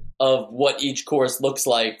depiction of what each course looks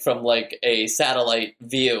like from like a satellite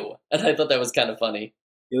view, and I thought that was kind of funny.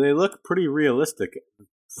 Yeah, they look pretty realistic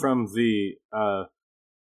from the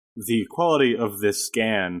quality of this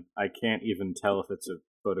scan. I can't even tell if it's a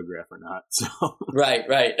photograph or not. So right.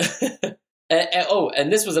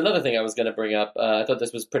 And this was another thing I was going to bring up. I thought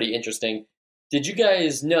this was pretty interesting. Did you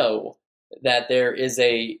guys know that there is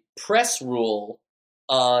a press rule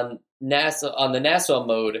on the Nassau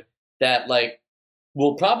mode that like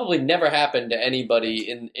will probably never happen to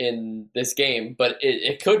anybody in this game, but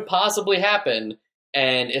it could possibly happen,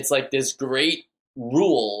 and it's like this great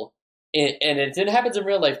rule, and it happens in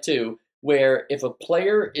real life too, where if a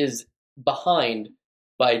player is behind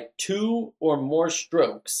by 2 or more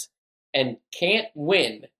strokes and can't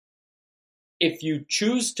win, if you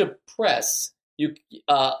choose to press, you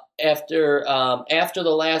after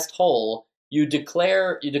the last hole, you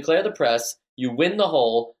declare the press, you win the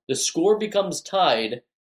hole, the score becomes tied,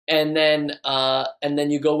 and then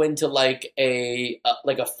you go into like a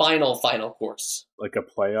final course, like a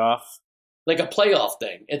playoff,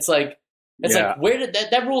 thing. It's like where did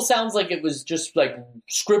that rule sounds like it was just like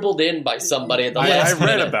scribbled in by somebody at the last I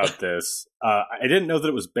read minute. about this. I didn't know that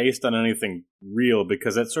it was based on anything real,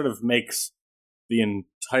 because that sort of makes the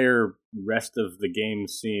entire rest of the game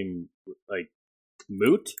seem like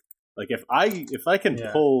moot. Like if I can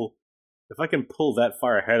pull that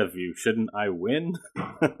far ahead of you, shouldn't I win? I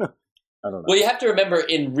don't know. Well, you have to remember,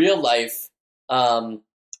 in real life,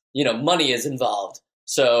 money is involved.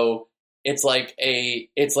 So it's like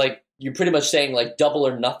you're pretty much saying like double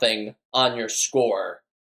or nothing on your score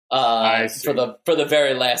for the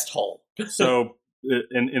very last hole. So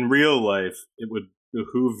in real life, it would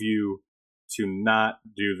behoove you to not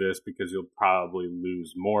do this, because you'll probably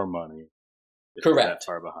lose more money. Correct. That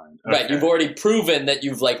far behind. Okay. Right. You've already proven that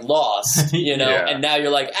you've like lost, and now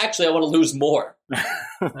you're like, actually, I want to lose more.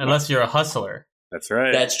 Unless you're a hustler. That's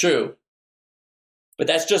right. That's true. But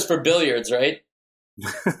that's just for billiards, right?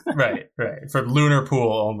 Right. For lunar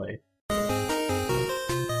pool only.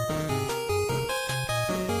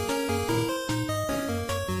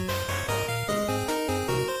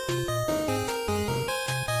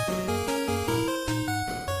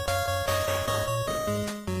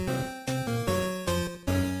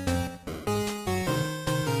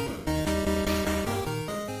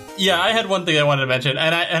 Yeah, I had one thing I wanted to mention,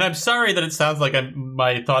 and I'm sorry that it sounds like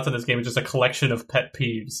my thoughts on this game is just a collection of pet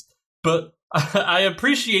peeves, but I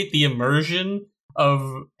appreciate the immersion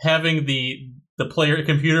of having the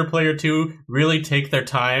computer player 2 really take their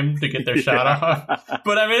time to get their shot off.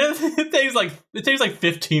 But I mean, it takes like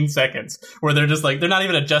 15 seconds where they're just like, they're not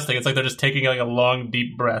even adjusting. It's like they're just taking like a long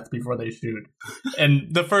deep breath before they shoot.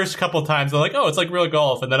 And the first couple times they're like, oh, it's like real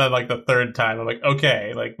golf, and then on like the third time I'm like,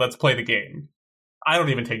 okay, like let's play the game. I don't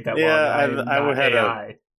even take that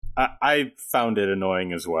long. I found it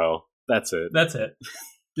annoying as well. That's it.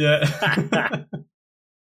 Yeah.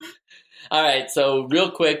 All right, so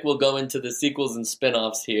real quick, we'll go into the sequels and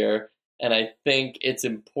spin-offs here, and I think it's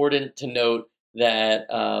important to note that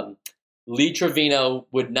Lee Trevino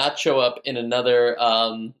would not show up in another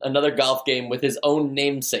golf game with his own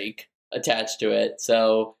namesake attached to it.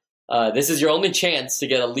 So this is your only chance to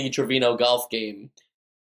get a Lee Trevino golf game.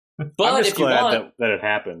 But I'm just if you glad want, that it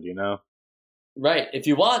happened, Right. If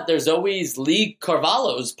you want, there's always Lee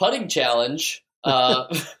Carvalho's putting challenge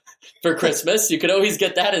for Christmas. You could always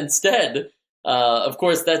get that instead. Of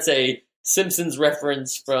course, that's a Simpsons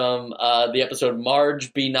reference from the episode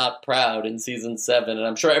Marge Be Not Proud in season 7. And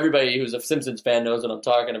I'm sure everybody who's a Simpsons fan knows what I'm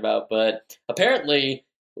talking about. But apparently,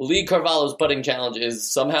 Lee Carvalho's putting challenge is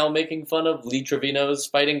somehow making fun of Lee Trevino's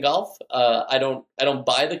fighting golf. I don't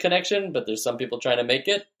buy the connection, but there's some people trying to make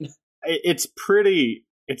it. It's pretty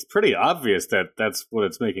obvious that that's what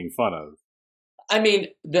it's making fun of. I mean,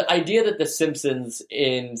 the idea that The Simpsons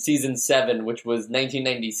in season 7, which was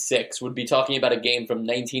 1996, would be talking about a game from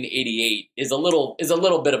 1988 is a little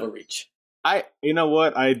bit of a reach. You know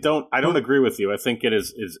what? I don't agree with you. I think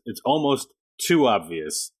it's almost too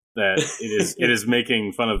obvious that it is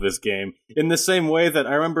making fun of this game, in the same way that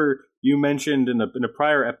I remember you mentioned in a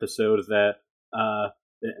prior episode that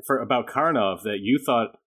about Karnov, that you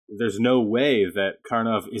thought there's no way that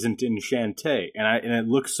Karnov isn't in Shantae, and it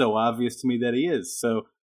looks so obvious to me that he is. So,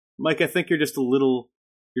 Mike, I think you're just a little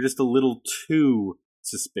too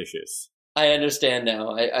suspicious. I understand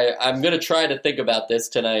now. I'm going to try to think about this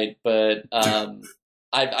tonight, but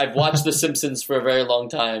I've watched The Simpsons for a very long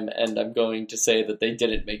time, and I'm going to say that they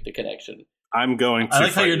didn't make the connection. I'm going to. I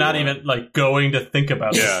like how you're not even like going to think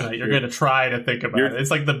about this tonight. You're going to try to think about it.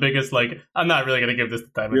 It's like the biggest I'm not really going to give this the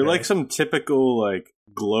time. You're like some typical like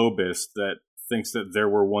globist that thinks that there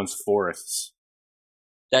were once forests.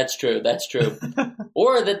 That's true.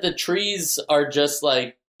 Or that the trees are just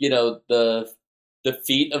like, the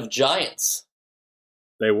feet of giants.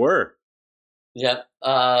 They were. Yep.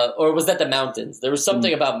 Or was that the mountains? There was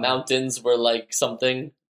something about mountains were like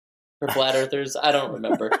something for flat earthers. I don't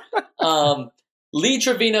remember. Lee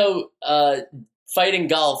Trevino fighting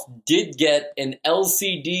golf did get an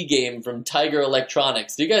LCD game from Tiger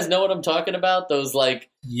Electronics. Do you guys know what I'm talking about? Those like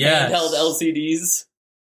handheld LCDs?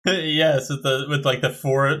 Yes, with like the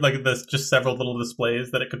four, like the just several little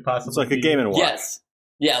displays that it could possibly. It's like be. a Game & Watch. Yes,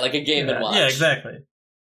 yeah, like a Game & Watch. Yeah, exactly.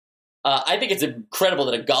 I think it's incredible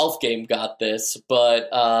that a golf game got this, but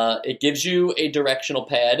it gives you a directional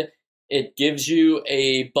pad. It gives you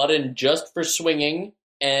a button just for swinging,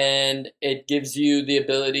 and it gives you the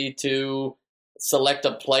ability to select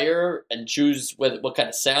a player and choose what kind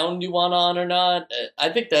of sound you want on or not. I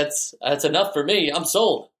think that's enough for me. I'm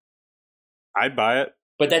sold. I'd buy it.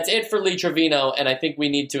 But that's it for Lee Trevino, and I think we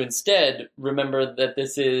need to instead remember that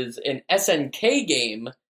this is an SNK game,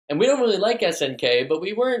 and we don't really like SNK, but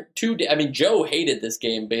we weren't too... I mean, Joe hated this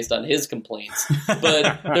game based on his complaints,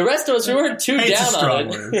 but the rest of us, we weren't too down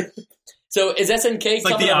on it. So is SNK it's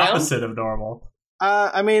like coming the around? opposite of normal.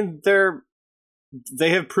 I mean, they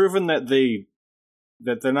have proven that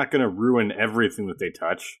they're not going to ruin everything that they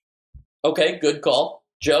touch. Okay, good call.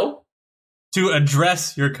 Joe? To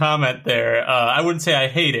address your comment there, I wouldn't say I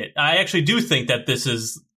hate it. I actually do think that this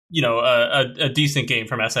is, a decent game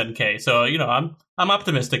from SNK. So, I'm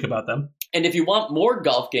optimistic about them. And if you want more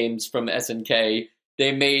golf games from SNK,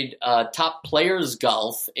 they made Top Players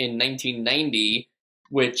Golf in 1990,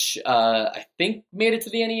 which I think made it to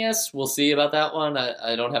the NES. We'll see about that one.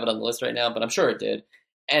 I don't have it on the list right now, but I'm sure it did.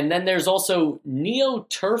 And then there's also Neo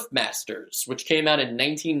Turf Masters, which came out in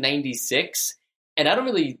 1996. And I don't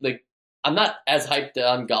really, I'm not as hyped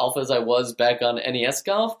on golf as I was back on NES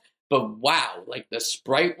Golf, but wow, the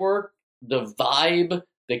sprite work, the vibe,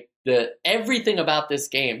 the everything about this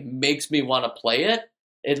game makes me want to play it.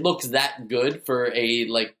 It looks that good for a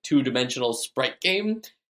two-dimensional sprite game.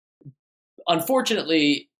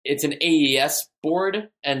 Unfortunately, it's an AES board,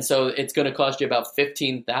 and so it's going to cost you about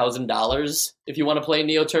 $15,000 if you want to play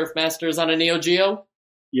Neo Turf Masters on a Neo Geo.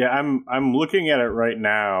 Yeah, I'm looking at it right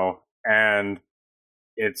now, and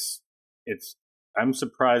I'm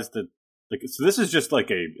surprised that so this is just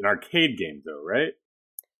an arcade game though, right?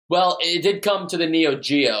 Well, it did come to the Neo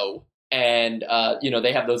Geo, and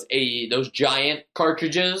they have those giant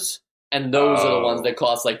cartridges, and those are the ones that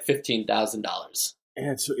cost $15,000.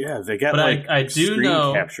 And so they got I do screen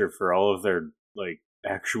know capture for all of their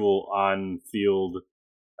actual on field.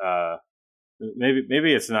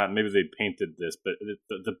 Maybe it's not. Maybe they painted this, but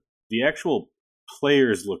the actual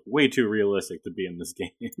players look way too realistic to be in this game.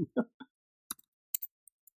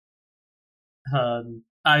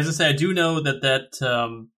 I was gonna say I do know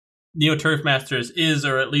that Neo Turf Masters is,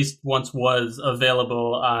 or at least once was,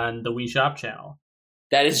 available on the Wii Shop channel.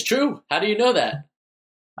 That is true. How do you know that?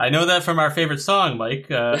 I know that from our favorite song, Mike,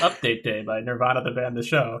 Update Day by Nirvana, the band, the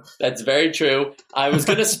show. That's very true. I was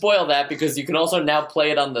going to spoil that because you can also now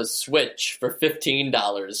play it on the Switch for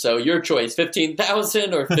 $15. So your choice,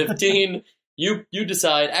 $15,000 or $15. You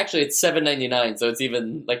decide. Actually, it's $7.99, so it's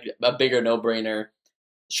even a bigger no-brainer.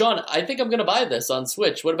 Sean, I think I'm going to buy this on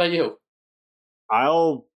Switch. What about you?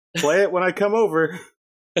 I'll play it when I come over.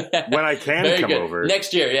 When I can come over.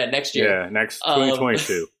 Next year, yeah, next year. Yeah, next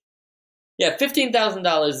 2022. Yeah,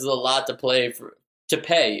 $15,000 is a lot to pay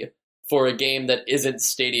for a game that isn't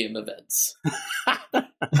stadium events.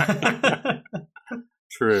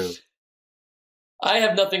 True. I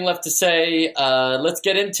have nothing left to say. Let's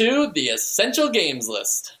get into the essential games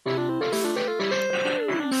list.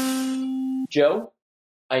 Joe,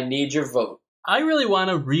 I need your vote. I really want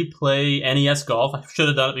to replay NES Golf. I should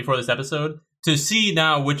have done it before this episode to see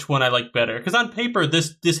now which one I like better. Because on paper,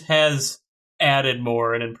 this has added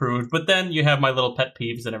more and improved, but then you have my little pet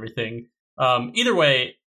peeves and everything. Either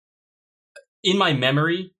way, in my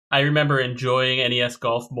memory, I remember enjoying NES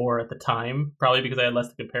Golf more at the time, probably because I had less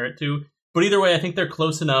to compare it to. But either way, I think they're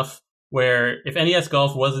close enough where if NES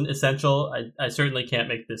Golf wasn't essential, I certainly can't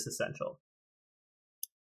make this essential.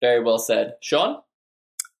 Very well said. Sean?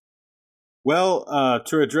 Well,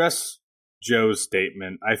 to address Joe's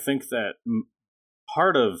statement, I think that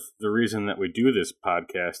part of the reason that we do this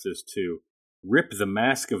podcast is to rip the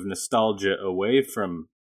mask of nostalgia away from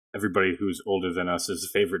everybody who's older than us'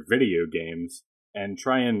 favorite video games and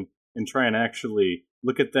try and actually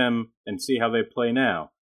look at them and see how they play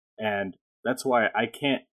now. And that's why I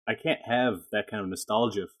can't have that kind of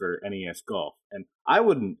nostalgia for NES Golf. And I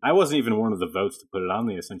wasn't even one of the votes to put it on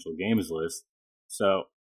the essential games list. So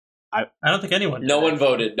I don't think anyone did. No one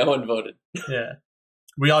voted. Yeah.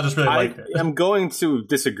 We all just really liked it. I'm going to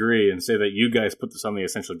disagree and say that you guys put this on the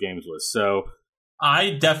essential games list. So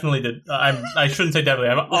I definitely did. I shouldn't say definitely.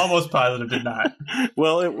 I'm almost positive did not.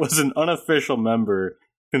 Well, it was an unofficial member,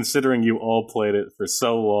 considering you all played it for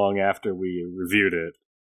so long after we reviewed it.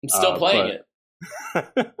 I'm still playing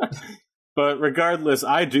it. But regardless,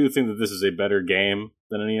 I do think that this is a better game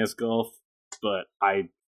than NES Golf. But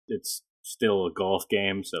it's still a golf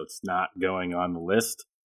game, so it's not going on the list.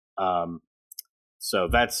 So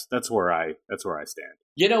that's where I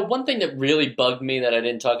stand. One thing that really bugged me that I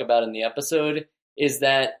didn't talk about in the episode is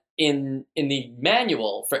that in the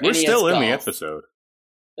manual for We're NES still Golf, in the episode.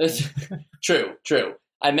 True.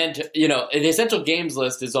 I meant, the essential games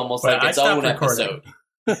list is almost Wait, like its own episode.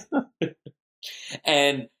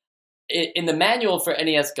 And in the manual for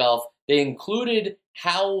NES Golf, they included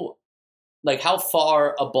how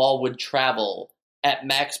far a ball would travel at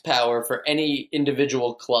max power for any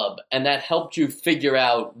individual club, and that helped you figure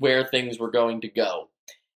out where things were going to go.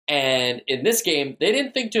 And in this game, they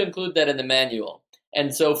didn't think to include that in the manual.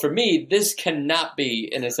 And so for me, this cannot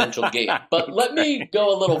be an essential game. But let me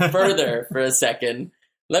go a little further for a second.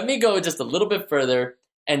 Let me go just a little bit further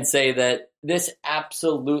and say that this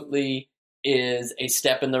absolutely is a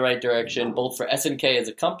step in the right direction, both for SNK as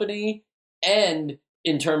a company and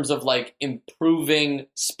in terms of like improving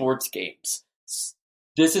sports games.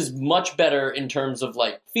 This is much better in terms of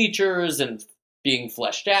like features and being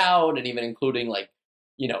fleshed out, and even including like,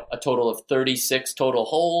 a total of 36 total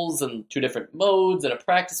holes and 2 different modes and a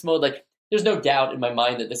practice mode. Like, there's no doubt in my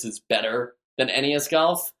mind that this is better than NES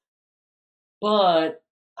Golf. But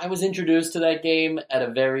I was introduced to that game at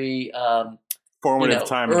a very formative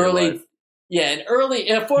time in your life. Yeah,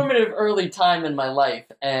 a formative early time in my life,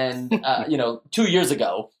 and 2 years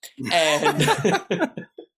ago, and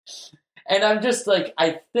and I'm just like,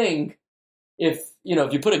 I think if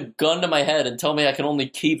you put a gun to my head and tell me I can only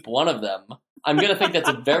keep one of them, I'm gonna think that's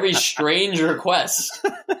a very strange request,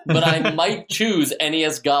 but I might choose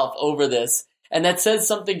NES Golf over this, and that says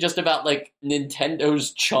something just about like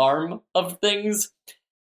Nintendo's charm of things.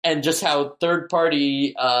 And just how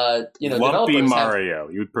third-party, Lumpy developers Mario.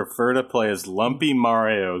 You'd prefer to play as Lumpy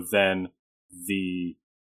Mario than the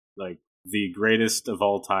greatest of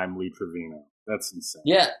all time, Lee Trevino. That's insane.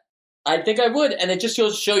 Yeah, I think I would. And it just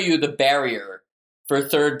goes to show you the barrier for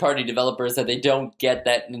third-party developers that they don't get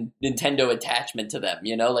that Nintendo attachment to them.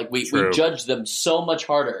 Like we judge them so much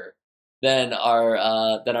harder than our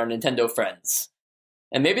Nintendo friends.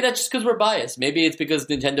 And maybe that's just because we're biased. Maybe it's because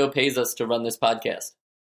Nintendo pays us to run this podcast.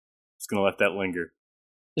 Just going to let that linger.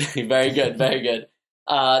 Very good, very good.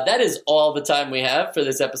 That is all the time we have for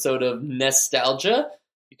this episode of Nostalgia.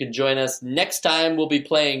 You can join us next time. We'll be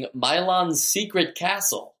playing Milon's Secret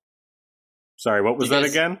Castle. Sorry, what was that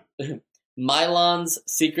again? Milon's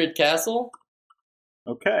Secret Castle.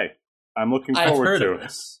 Okay, I'm looking forward to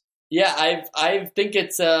it. Yeah, I think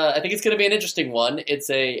it's going to be an interesting one. It's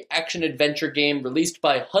a action adventure game released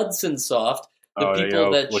by Hudson Soft.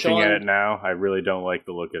 Looking at it now, I really don't like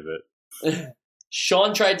the look of it.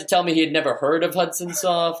 Sean tried to tell me he had never heard of Hudson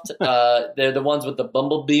Soft. They're the ones with the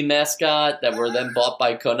Bumblebee mascot that were then bought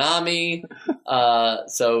by Konami.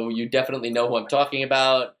 So you definitely know who I'm talking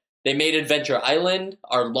about. They made Adventure Island,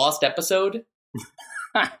 our lost episode.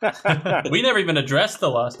 We never even addressed the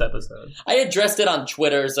lost episode. I addressed it on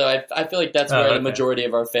Twitter, so I feel like that's where the majority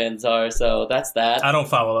of our fans are. So that's that. I don't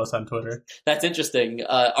follow us on Twitter. That's interesting.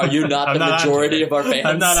 Are you not the majority of our fans?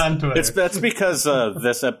 I'm not on Twitter. That's because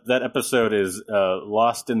that episode is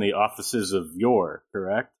lost in the offices of yore,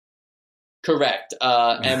 correct? Correct.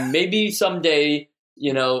 And maybe someday,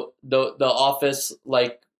 the office,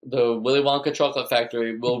 like the Willy Wonka Chocolate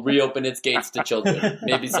Factory, will reopen its gates to children.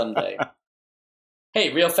 Maybe someday.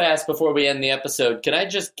 Hey, real fast before we end the episode, can I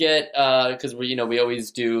just get, because we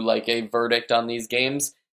always do like a verdict on these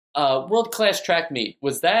games, World Class Track Meet,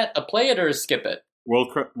 was that a play it or a skip it?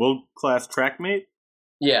 World Class Track Meet?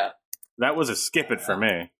 Yeah. That was a skip it for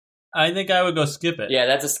me. I think I would go skip it. Yeah,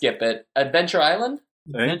 that's a skip it. Adventure Island?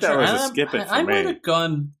 I think that was a skip it for me. I might have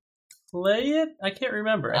gone play it? I can't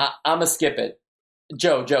remember. I'm a skip it.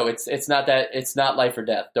 Joe, it's not life or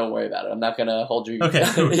death. Don't worry about it. I'm not going to hold you. Okay,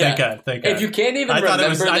 yeah. Thank God. If you can't even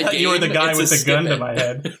remember the game, I thought you were the guy with the gun to my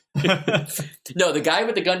head. No, the guy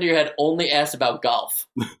with the gun to your head only asked about golf.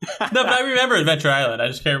 No, but I remember Adventure Island. I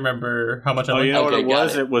just can't remember how much I liked it. You know what it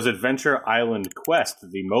was? It was Adventure Island Quest,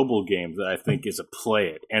 the mobile game that I think is a play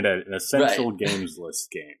it and an essential games list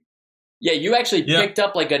game. Yeah, you actually picked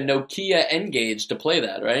up like a Nokia N-Gage to play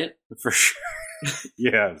that, right? For sure.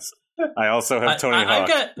 Yes. I also have Tony Hawk.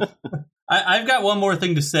 I've got one more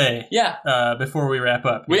thing to say. Yeah. Before we wrap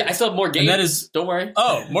up. I still have more games. And that is, don't worry.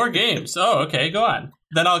 Oh, more games. Oh, okay. Go on.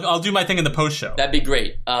 Then I'll do my thing in the post show. That'd be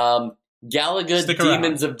great. Galaga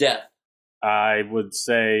Demons of Death. I would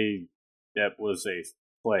say that was a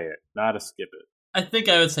play it, not a skip it. I think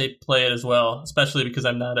I would say play it as well, especially because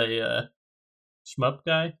I'm not a shmup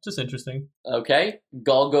guy. Just interesting. Okay.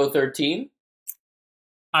 Golgo 13.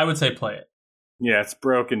 I would say play it. Yeah, it's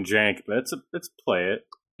broken jank, but it's play it.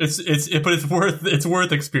 But it's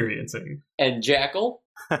worth experiencing. And Jackal?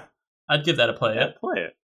 I'd give that a play it. Play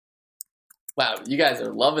it. Wow, you guys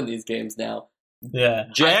are loving these games now. Yeah,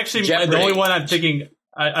 the only one I'm thinking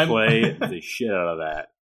I play the shit out of that.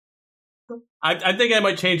 I think I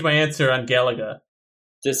might change my answer on Galaga.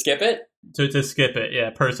 To skip it? to skip it.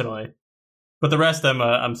 Yeah, personally, but the rest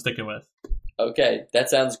I'm sticking with. Okay, that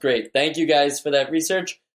sounds great. Thank you guys for that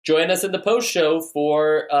research. Join us in the post show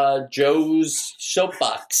for Joe's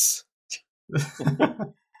soapbox.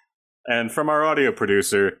 And from our audio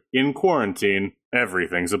producer, in quarantine,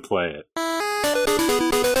 everything's a play it.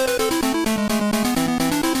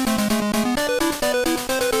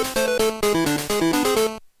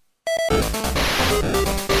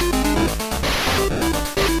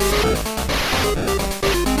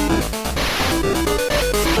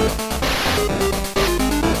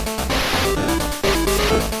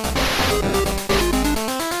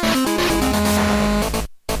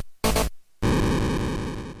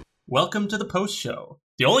 Welcome to the post show.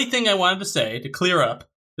 The only thing I wanted to say to clear up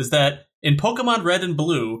is that in Pokemon Red and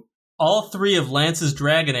Blue, all three of Lance's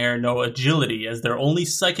Dragonair know Agility as their only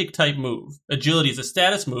psychic type move. Agility is a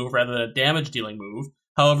status move rather than a damage dealing move.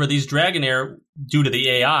 However, these Dragonair, due to the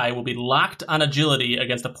AI, will be locked on Agility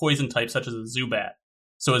against a poison type such as a Zubat.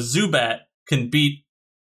 So a Zubat can beat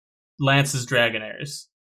Lance's Dragonairs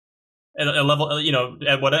at a level,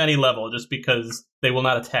 at any level, just because they will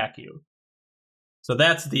not attack you. So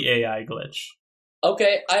that's the AI glitch.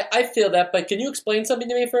 Okay, I feel that, but can you explain something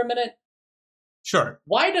to me for a minute? Sure.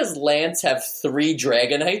 Why does Lance have 3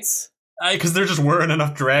 Dragonites? Because there just weren't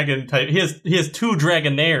enough dragon type. He has 2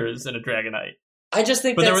 Dragonairs and a Dragonite. I just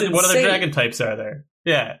think but that's insane. What other dragon types are there?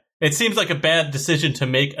 Yeah, it seems like a bad decision to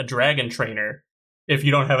make a dragon trainer if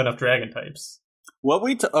you don't have enough dragon types. What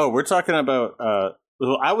we're talking about. I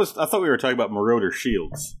thought we were talking about Marauder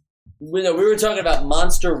Shields. We were talking about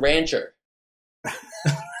Monster Rancher.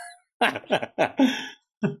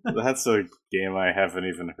 That's a game I haven't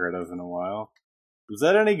even heard of in a while. Was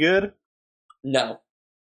that any good? No.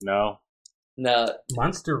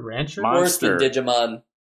 Monster Rancher? Worse than Digimon.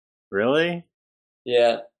 Really?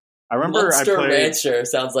 Yeah. I remember Monster I played... Rancher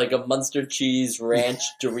sounds like a Munster Cheese Ranch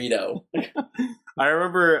Dorito. I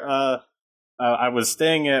remember I was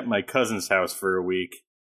staying at my cousin's house for a week,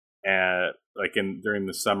 during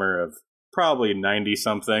the summer of probably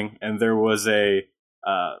 90-something, and there was a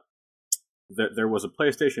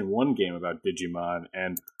PlayStation 1 game about Digimon,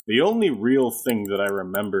 and the only real thing that I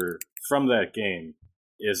remember from that game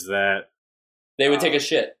is that they would take a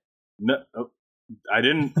shit. No, I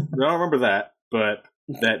don't remember that, but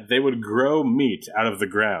that they would grow meat out of the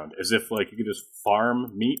ground as if you could just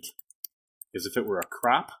farm meat as if it were a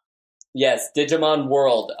crop. Yes, Digimon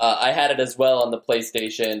World. I had it as well on the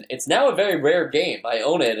PlayStation. It's now a very rare game. I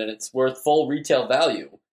own it, and it's worth full retail value.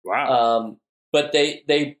 Wow. But they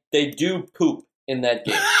do poop in that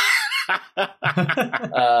game.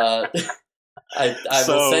 I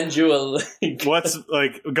will send you a link. What's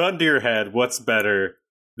gun to your head? What's better,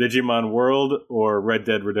 Digimon World or Red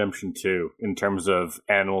Dead Redemption 2 in terms of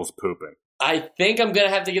animals pooping? I think I'm gonna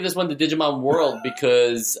have to give this one to Digimon World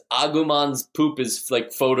because Agumon's poop is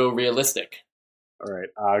photorealistic. All right,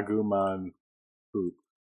 Agumon poop.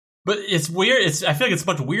 But it's weird. I feel like it's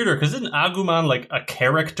much weirder because isn't Agumon a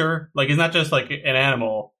character? He's not just an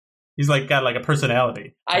animal. He's got a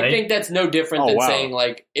personality. Right? I think that's no different than saying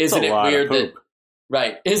isn't it weird that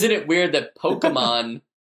Isn't it weird that Pokemon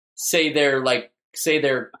say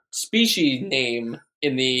their species name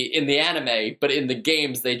in the anime, but in the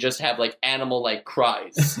games they just have animal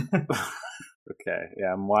cries. Okay,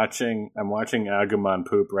 yeah, I'm watching Agumon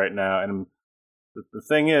poop right now, and the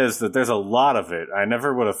thing is that there's a lot of it. I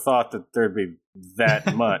never would have thought that there'd be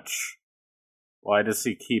that much. Why does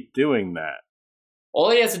he keep doing that? All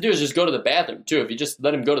he has to do is just go to the bathroom, too. If you just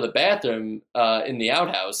let him go to the bathroom in the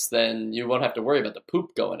outhouse, then you won't have to worry about the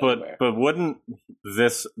poop going anywhere. But wouldn't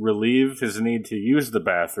this relieve his need to use the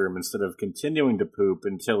bathroom instead of continuing to poop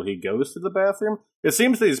until he goes to the bathroom? It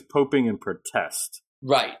seems that he's pooping in protest.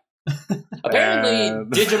 Right.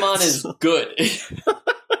 Apparently, Digimon is good.